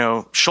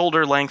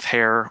 shoulder length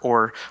hair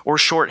or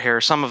short hair.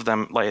 Some of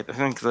them, like I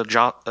think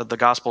the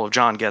Gospel of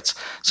John gets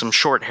some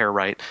short hair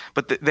right,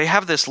 but they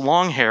have this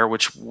long hair,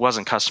 which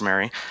wasn't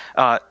customary,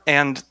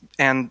 and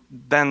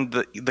then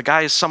the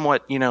guy is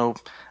somewhat,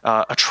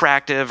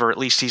 attractive, or at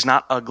least he's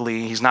not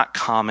ugly, he's not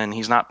common,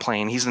 he's not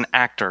plain, he's an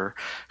actor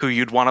who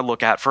you'd want to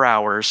look at for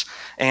hours,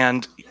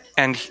 and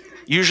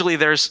usually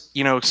there's,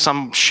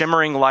 some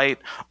shimmering light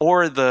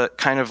or the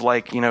kind of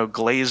like,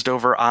 glazed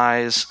over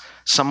eyes,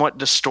 somewhat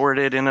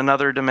distorted in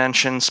another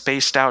dimension,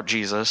 spaced out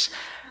Jesus.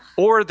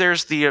 Or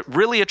there's the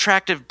really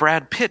attractive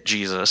Brad Pitt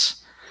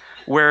Jesus,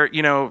 where,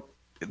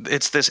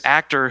 it's this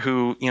actor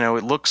who,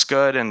 it looks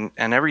good and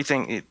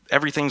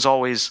everything's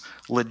always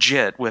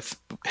legit with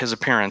his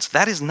appearance.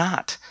 That is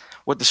not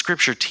what the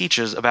scripture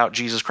teaches about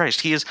Jesus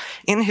Christ. He is,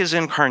 in his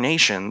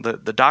incarnation,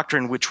 the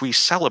doctrine which we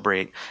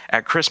celebrate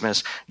at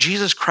Christmas,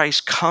 Jesus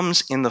Christ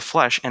comes in the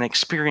flesh and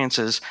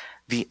experiences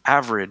the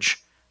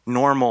average,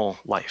 normal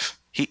life.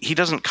 He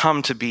doesn't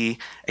come to be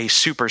a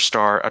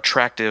superstar,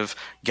 attractive,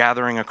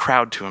 gathering a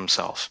crowd to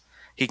himself.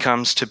 He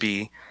comes to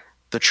be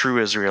the true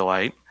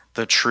Israelite,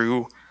 the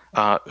true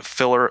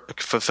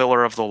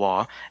fulfiller of the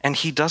law, and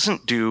he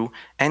doesn't do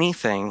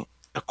anything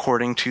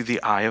according to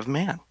the eye of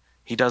man.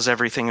 He does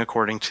everything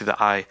according to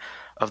the eye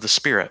of the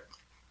Spirit,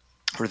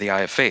 or the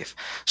eye of faith.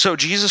 So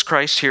Jesus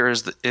Christ here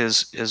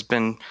has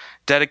been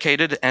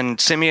dedicated, and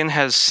Simeon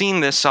has seen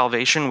this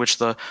salvation, which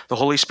the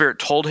Holy Spirit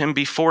told him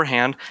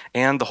beforehand,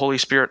 and the Holy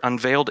Spirit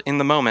unveiled in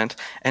the moment.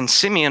 And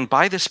Simeon,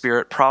 by the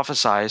Spirit,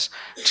 prophesies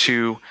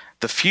to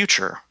the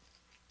future.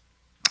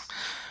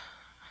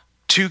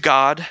 To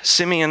God,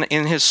 Simeon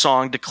in his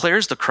song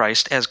declares the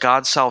Christ as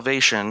God's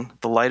salvation,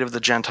 the light of the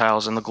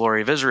Gentiles and the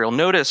glory of Israel.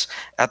 Notice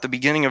at the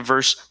beginning of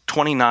verse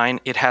 29,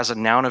 it has a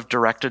noun of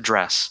direct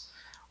address.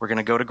 We're going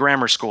to go to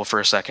grammar school for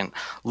a second.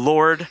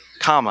 Lord,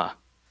 comma.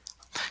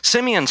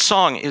 Simeon's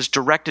song is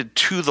directed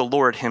to the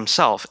Lord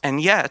himself,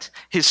 and yet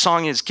his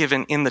song is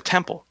given in the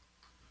temple.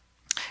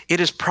 It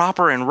is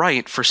proper and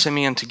right for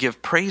Simeon to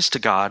give praise to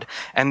God,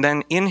 and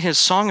then in his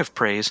song of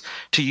praise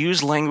to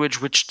use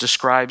language which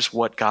describes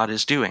what God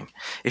is doing.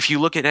 If you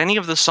look at any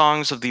of the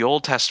songs of the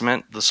Old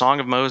Testament, the Song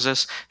of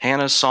Moses,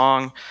 Hannah's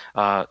song,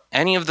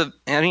 any of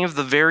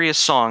the various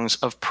songs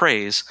of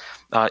praise,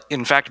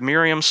 in fact,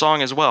 Miriam's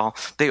song as well,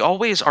 they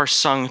always are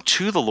sung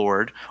to the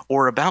Lord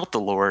or about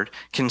the Lord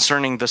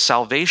concerning the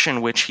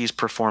salvation which he's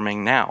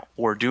performing now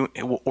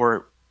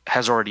or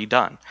has already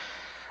done.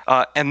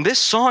 And this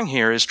song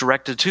here is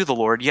directed to the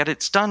Lord, yet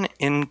it's done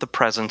in the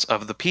presence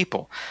of the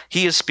people.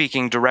 He is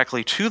speaking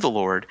directly to the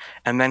Lord,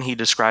 and then he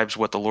describes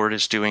what the Lord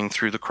is doing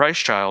through the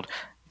Christ child.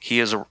 He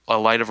is a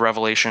light of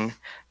revelation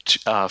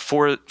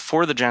for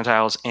the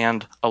Gentiles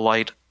and a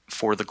light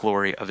for the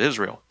glory of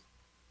Israel.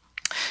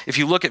 If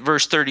you look at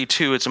verse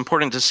 32, it's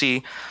important to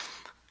see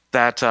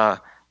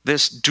that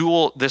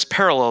this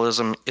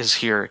parallelism is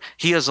here.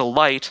 He is a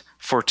light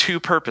for two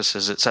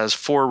purposes. It says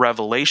for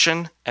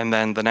revelation, and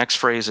then the next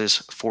phrase is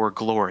for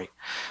glory.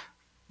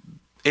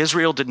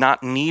 Israel did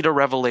not need a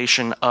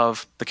revelation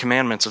of the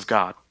commandments of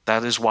God.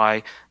 That is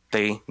why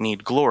they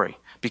need glory,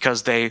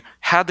 because they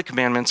had the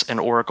commandments and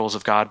oracles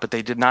of God, but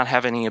they did not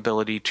have any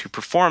ability to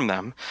perform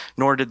them,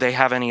 nor did they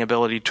have any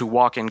ability to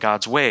walk in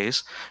God's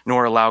ways,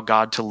 nor allow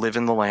God to live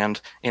in the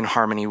land in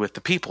harmony with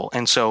the people.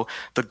 And so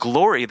the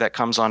glory that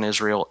comes on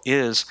Israel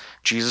is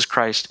Jesus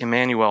Christ,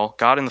 Emmanuel,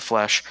 God in the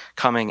flesh,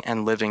 coming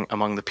and living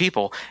among the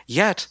people.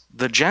 Yet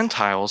the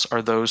Gentiles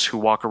are those who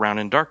walk around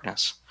in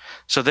darkness.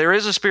 So there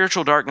is a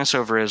spiritual darkness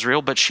over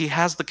Israel, but she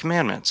has the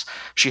commandments.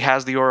 She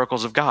has the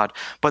oracles of God.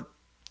 But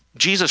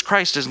Jesus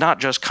Christ is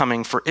not just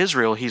coming for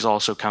Israel, he's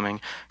also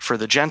coming for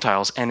the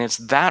Gentiles. And it's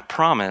that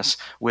promise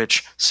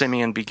which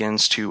Simeon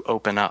begins to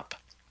open up.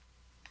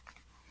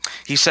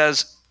 He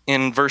says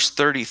in verse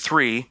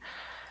 33,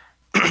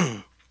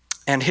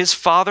 and his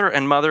father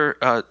and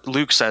mother,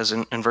 Luke says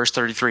in verse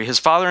 33, his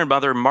father and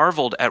mother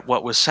marveled at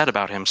what was said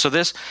about him. So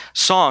this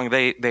song,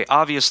 they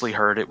obviously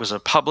heard. It was a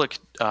public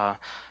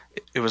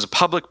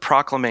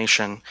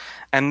proclamation.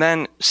 And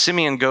then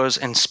Simeon goes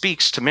and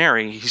speaks to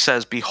Mary. He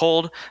says,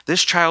 behold,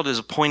 this child is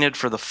appointed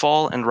for the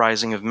fall and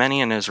rising of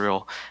many in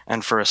Israel,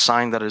 and for a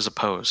sign that is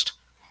opposed.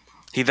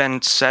 He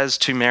then says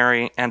to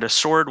Mary, and a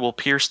sword will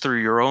pierce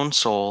through your own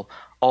soul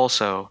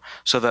also,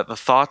 so that the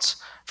thoughts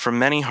from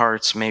many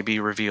hearts may be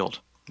revealed.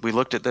 We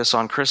looked at this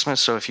on Christmas,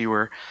 so if you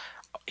were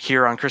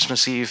here on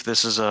Christmas Eve,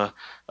 this is a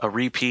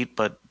repeat,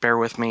 but bear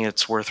with me,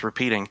 it's worth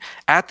repeating.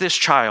 At this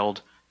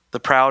child, the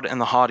proud and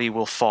the haughty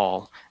will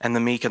fall, and the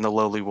meek and the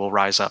lowly will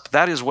rise up.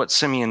 That is what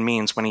Simeon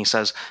means when he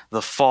says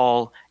the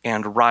fall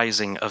and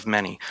rising of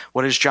many.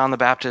 What is John the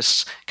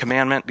Baptist's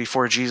commandment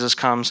before Jesus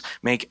comes?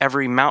 Make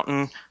every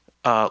mountain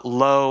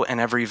low and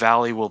every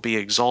valley will be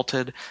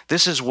exalted.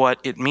 This is what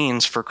it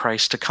means for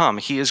Christ to come.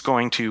 He is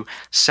going to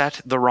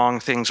set the wrong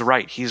things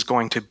right. He is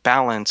going to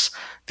balance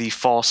the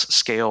false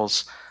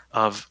scales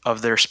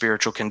of their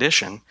spiritual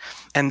condition.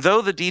 And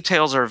though the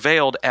details are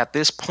veiled at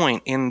this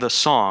point in the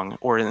song,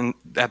 or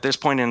at this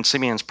point in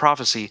Simeon's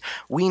prophecy,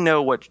 we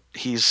know what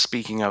he's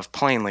speaking of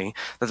plainly,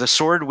 that the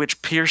sword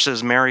which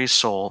pierces Mary's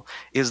soul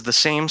is the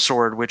same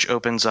sword which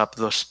opens up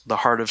the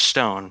heart of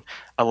stone,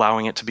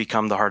 allowing it to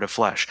become the heart of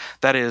flesh.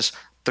 That is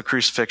the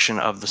crucifixion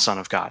of the Son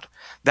of God.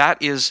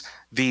 That is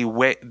the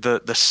way,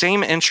 the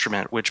same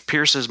instrument which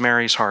pierces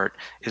Mary's heart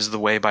is the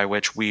way by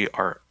which we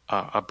are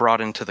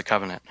brought into the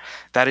covenant.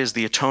 That is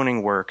the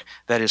atoning work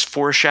that is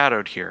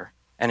foreshadowed here,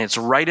 and it's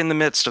right in the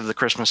midst of the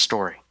Christmas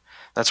story.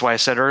 That's why I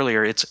said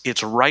earlier,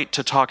 it's right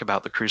to talk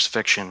about the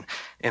crucifixion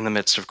in the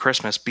midst of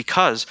Christmas,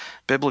 because,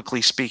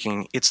 biblically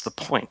speaking, it's the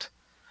point.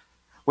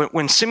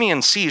 When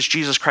Simeon sees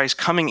Jesus Christ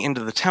coming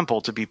into the temple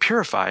to be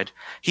purified,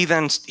 he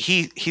then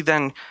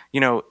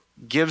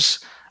gives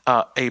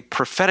a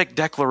prophetic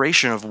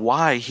declaration of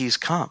why he's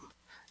come,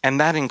 and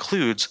that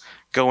includes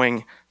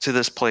going to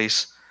this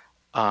place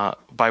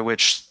by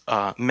which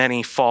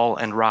many fall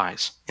and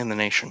rise in the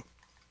nation.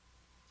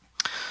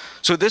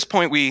 So at this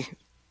point, we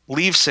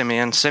leave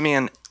Simeon.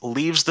 Simeon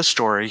leaves the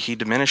story. He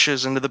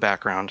diminishes into the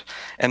background.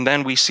 And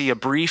then we see a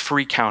brief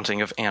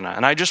recounting of Anna.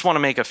 And I just want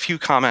to make a few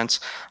comments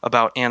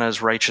about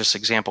Anna's righteous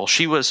example.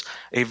 She was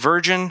a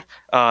virgin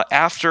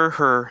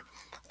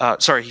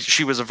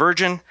she was a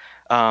virgin,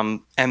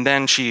 and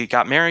then she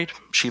got married.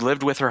 She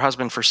lived with her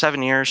husband for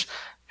 7 years.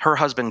 Her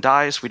husband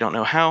dies, we don't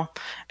know how,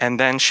 and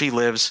then she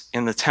lives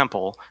in the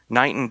temple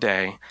night and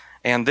day.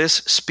 And this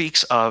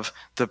speaks of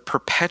the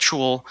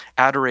perpetual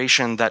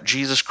adoration that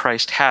Jesus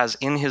Christ has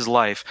in his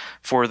life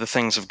for the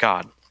things of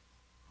God.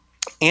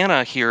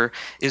 Anna here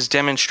is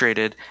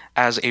demonstrated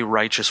as a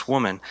righteous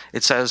woman.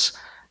 It says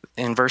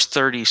in verse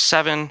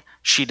 37,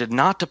 she did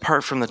not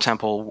depart from the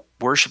temple,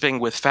 worshiping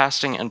with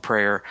fasting and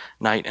prayer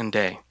night and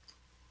day.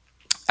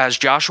 As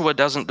Joshua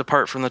doesn't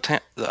depart from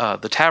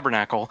the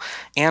tabernacle,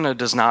 Anna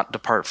does not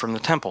depart from the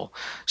temple.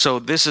 So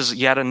this is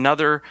yet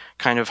another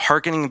kind of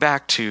hearkening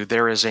back to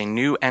there is a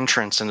new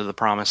entrance into the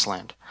promised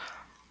land.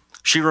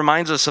 She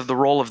reminds us of the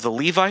role of the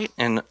Levite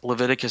in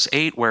Leviticus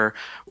 8,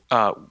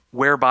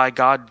 whereby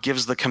God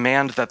gives the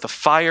command that the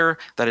fire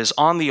that is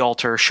on the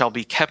altar shall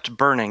be kept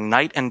burning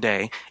night and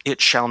day, it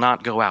shall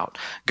not go out.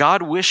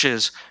 God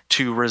wishes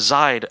to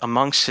reside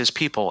amongst his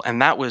people, and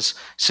that was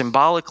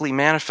symbolically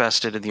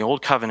manifested in the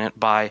Old Covenant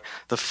by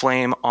the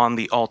flame on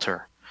the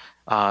altar,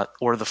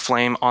 or the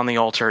flame on the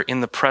altar in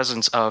the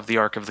presence of the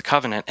Ark of the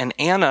Covenant. And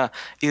Anna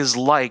is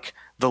like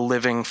the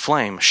living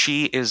flame.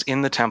 She is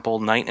in the temple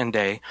night and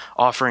day,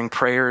 offering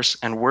prayers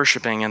and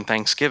worshiping and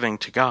thanksgiving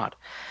to God.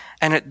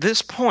 And at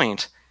this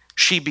point,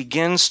 she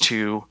begins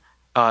to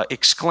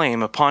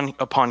exclaim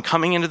upon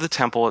coming into the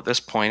temple. At this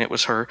point, it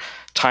was her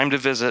time to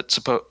visit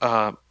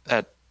at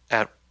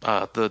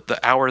the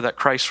hour that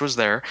Christ was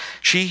there.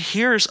 She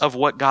hears of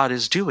what God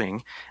is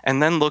doing,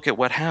 and then look at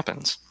what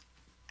happens.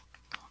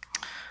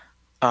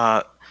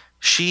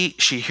 She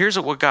hears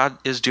of what God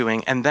is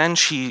doing, and then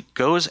she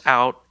goes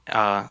out.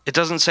 It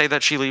doesn't say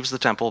that she leaves the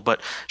temple,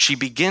 but she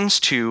begins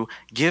to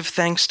give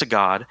thanks to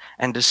God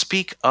and to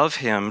speak of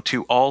him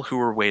to all who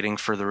are waiting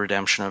for the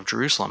redemption of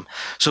Jerusalem.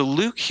 So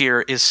Luke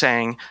here is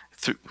saying,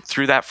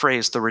 through that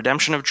phrase, the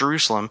redemption of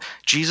Jerusalem,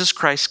 Jesus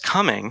Christ's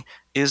coming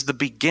is the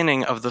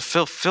beginning of the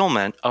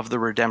fulfillment of the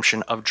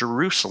redemption of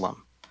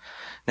Jerusalem.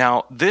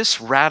 Now, this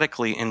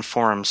radically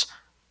informs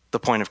the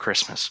point of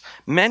Christmas.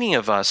 Many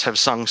of us have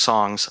sung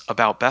songs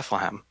about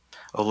Bethlehem,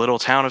 O little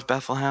town of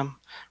Bethlehem,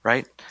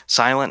 right?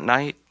 Silent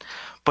Night.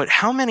 But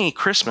how many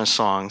Christmas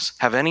songs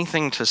have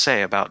anything to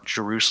say about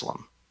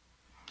Jerusalem?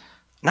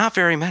 Not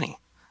very many.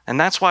 And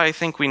that's why I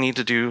think we need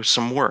to do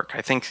some work.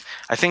 I think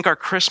our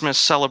Christmas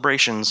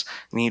celebrations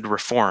need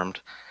reformed.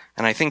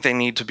 And I think they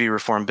need to be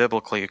reformed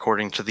biblically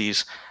according to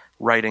these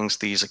writings,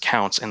 these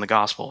accounts in the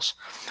Gospels.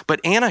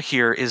 But Anna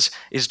here is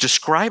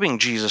describing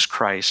Jesus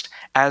Christ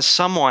as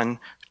someone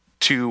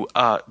to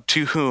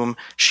whom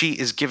she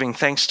is giving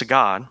thanks to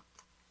God,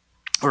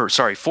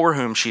 for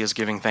whom she is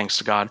giving thanks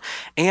to God,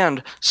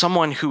 and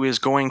someone who is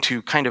going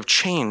to kind of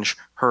change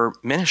her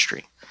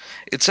ministry.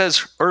 It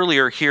says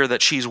earlier here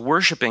that she's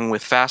worshiping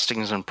with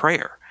fastings and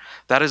prayer.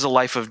 That is a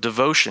life of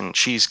devotion.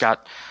 She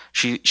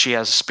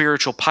has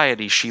spiritual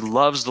piety. She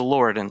loves the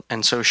Lord,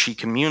 and so she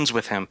communes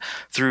with him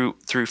through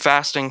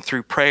fasting,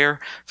 through prayer,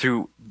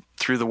 through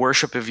the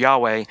worship of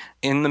Yahweh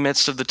in the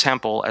midst of the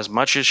temple, as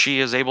much as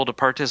she is able to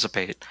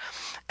participate.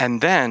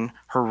 And then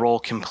her role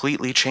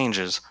completely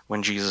changes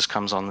when Jesus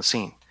comes on the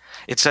scene.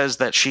 It says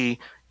that she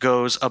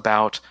goes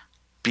about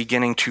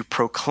beginning to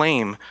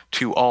proclaim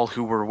to all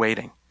who were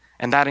waiting.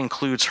 And that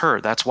includes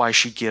her. That's why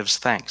she gives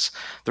thanks.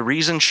 The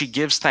reason she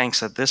gives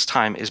thanks at this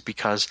time is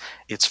because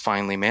it's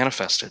finally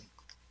manifested.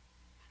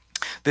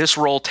 This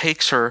role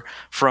takes her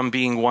from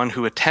being one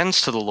who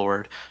attends to the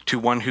Lord to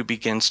one who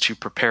begins to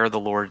prepare the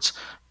Lord's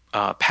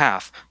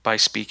path by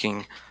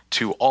speaking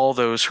to all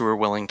those who are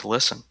willing to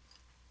listen.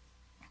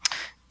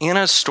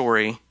 Anna's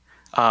story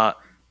and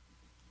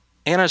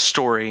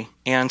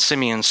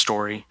Simeon's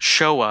story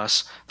show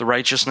us the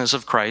righteousness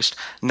of Christ,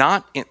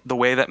 not in the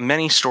way that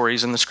many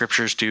stories in the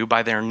scriptures do,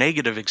 by their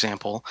negative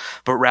example,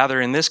 but rather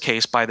in this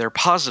case by their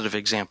positive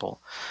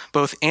example.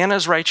 Both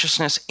Anna's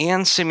righteousness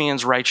and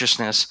Simeon's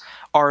righteousness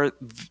are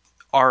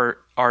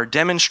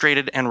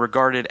demonstrated and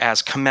regarded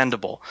as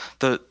commendable.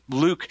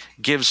 Luke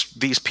gives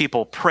these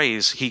people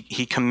praise.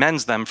 He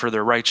commends them for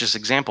their righteous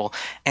example.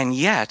 And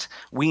yet,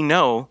 we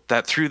know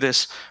that through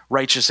this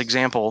righteous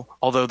example,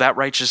 although that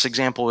righteous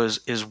example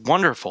is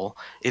wonderful,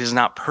 it is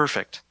not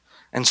perfect.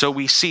 And so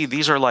we see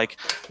these are like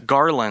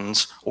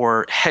garlands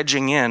or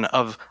hedging in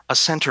of a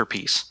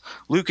centerpiece.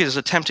 Luke is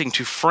attempting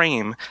to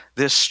frame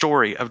this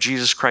story of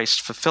Jesus Christ's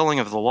fulfilling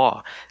of the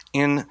law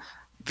in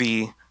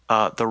the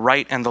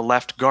right and the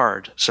left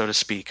guard, so to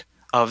speak,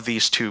 of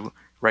these two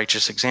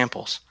righteous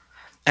examples.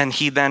 And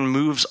he then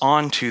moves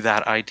on to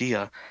that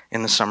idea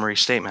in the summary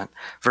statement.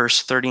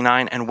 Verse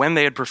 39, and when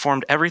they had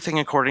performed everything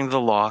according to the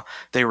law,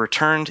 they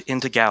returned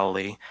into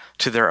Galilee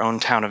to their own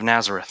town of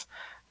Nazareth.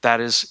 That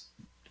is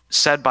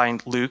said by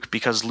Luke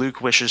because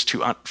Luke wishes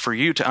for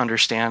you to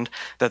understand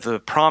that the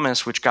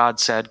promise which God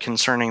said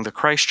concerning the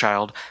Christ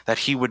child, that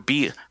he would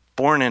be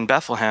born in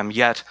Bethlehem,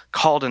 yet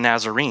called a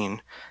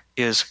Nazarene,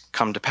 is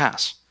come to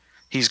pass.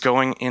 He's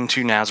going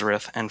into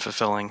Nazareth and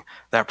fulfilling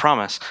that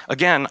promise.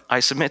 Again, I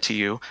submit to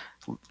you,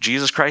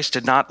 Jesus Christ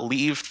did not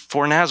leave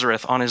for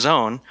Nazareth on his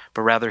own,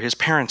 but rather his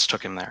parents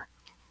took him there.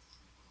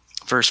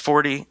 Verse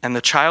 40, and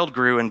the child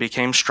grew and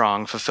became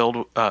strong,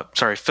 filled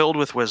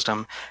with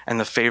wisdom, and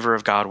the favor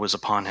of God was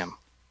upon him.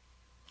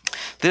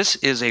 This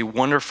is a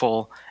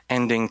wonderful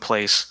ending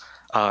place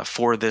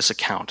for this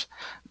account.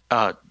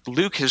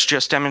 Luke has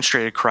just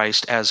demonstrated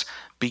Christ as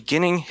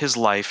beginning his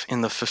life in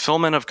the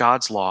fulfillment of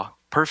God's law,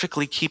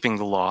 perfectly keeping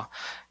the law,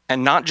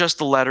 and not just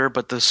the letter,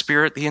 but the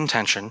spirit, the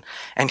intention.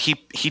 And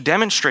he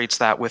demonstrates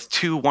that with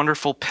two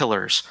wonderful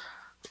pillars,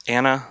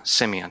 Anna,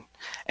 Simeon.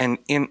 And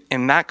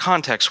in that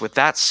context, with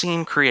that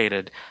scene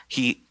created,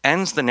 he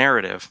ends the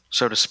narrative,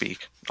 so to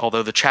speak,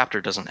 although the chapter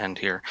doesn't end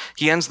here.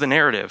 He ends the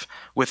narrative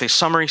with a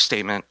summary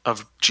statement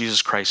of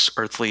Jesus Christ's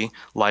earthly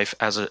life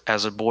as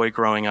a boy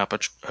growing up,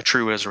 a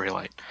true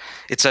Israelite.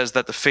 It says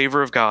that the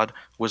favor of God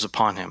was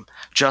upon him,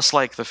 just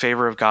like the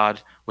favor of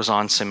God was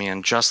on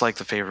Simeon, just like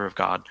the favor of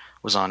God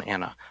was on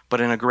Anna, but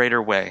in a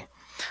greater way.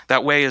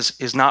 That way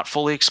is not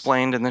fully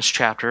explained in this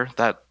chapter.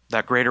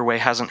 That greater way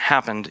hasn't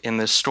happened in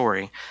this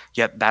story,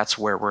 yet that's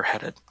where we're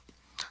headed.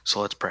 So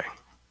let's pray.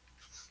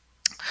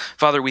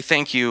 Father, we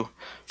thank you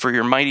for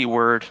your mighty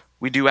word.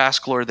 We do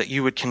ask, Lord, that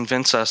you would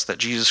convince us that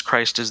Jesus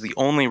Christ is the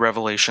only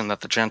revelation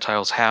that the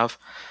Gentiles have.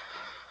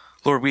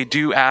 Lord, we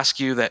do ask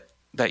you that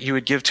you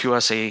would give to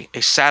us a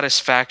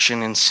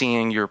satisfaction in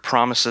seeing your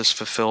promises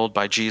fulfilled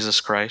by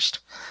Jesus Christ.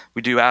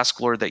 We do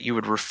ask, Lord, that you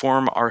would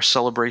reform our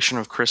celebration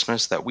of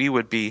Christmas, that we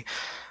would be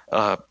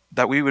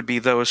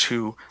those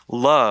who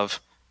love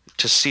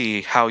to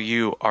see how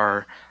you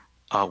are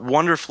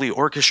wonderfully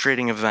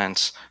orchestrating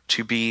events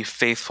to be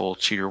faithful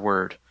to your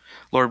word.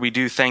 Lord, we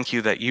do thank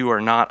you that you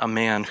are not a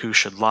man who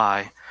should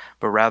lie,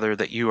 but rather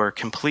that you are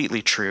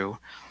completely true,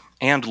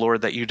 and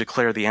Lord, that you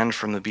declare the end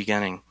from the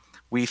beginning.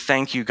 We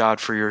thank you, God,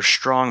 for your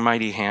strong,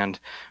 mighty hand,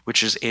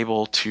 which is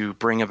able to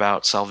bring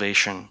about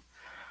salvation.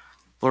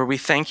 Lord, we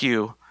thank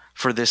you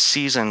for this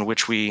season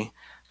which we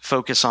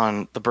focus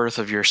on the birth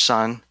of your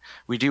Son.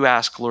 We do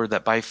ask, Lord,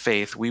 that by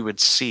faith we would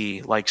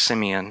see, like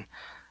Simeon,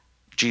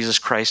 Jesus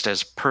Christ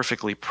as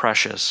perfectly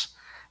precious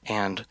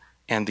and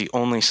the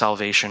only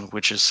salvation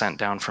which is sent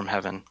down from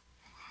heaven.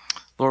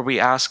 Lord, we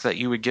ask that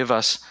you would give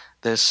us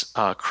this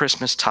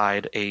Christmas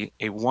tide a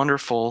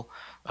wonderful,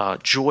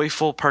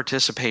 joyful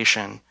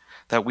participation,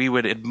 that we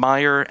would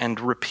admire and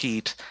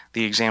repeat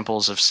the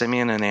examples of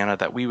Simeon and Anna,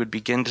 that we would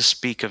begin to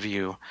speak of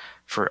you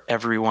for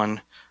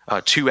everyone,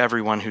 to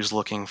everyone who's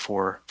looking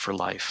for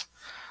life.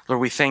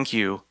 Lord, we thank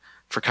you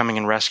for coming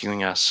and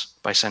rescuing us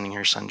by sending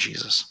your Son,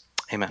 Jesus.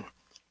 Amen.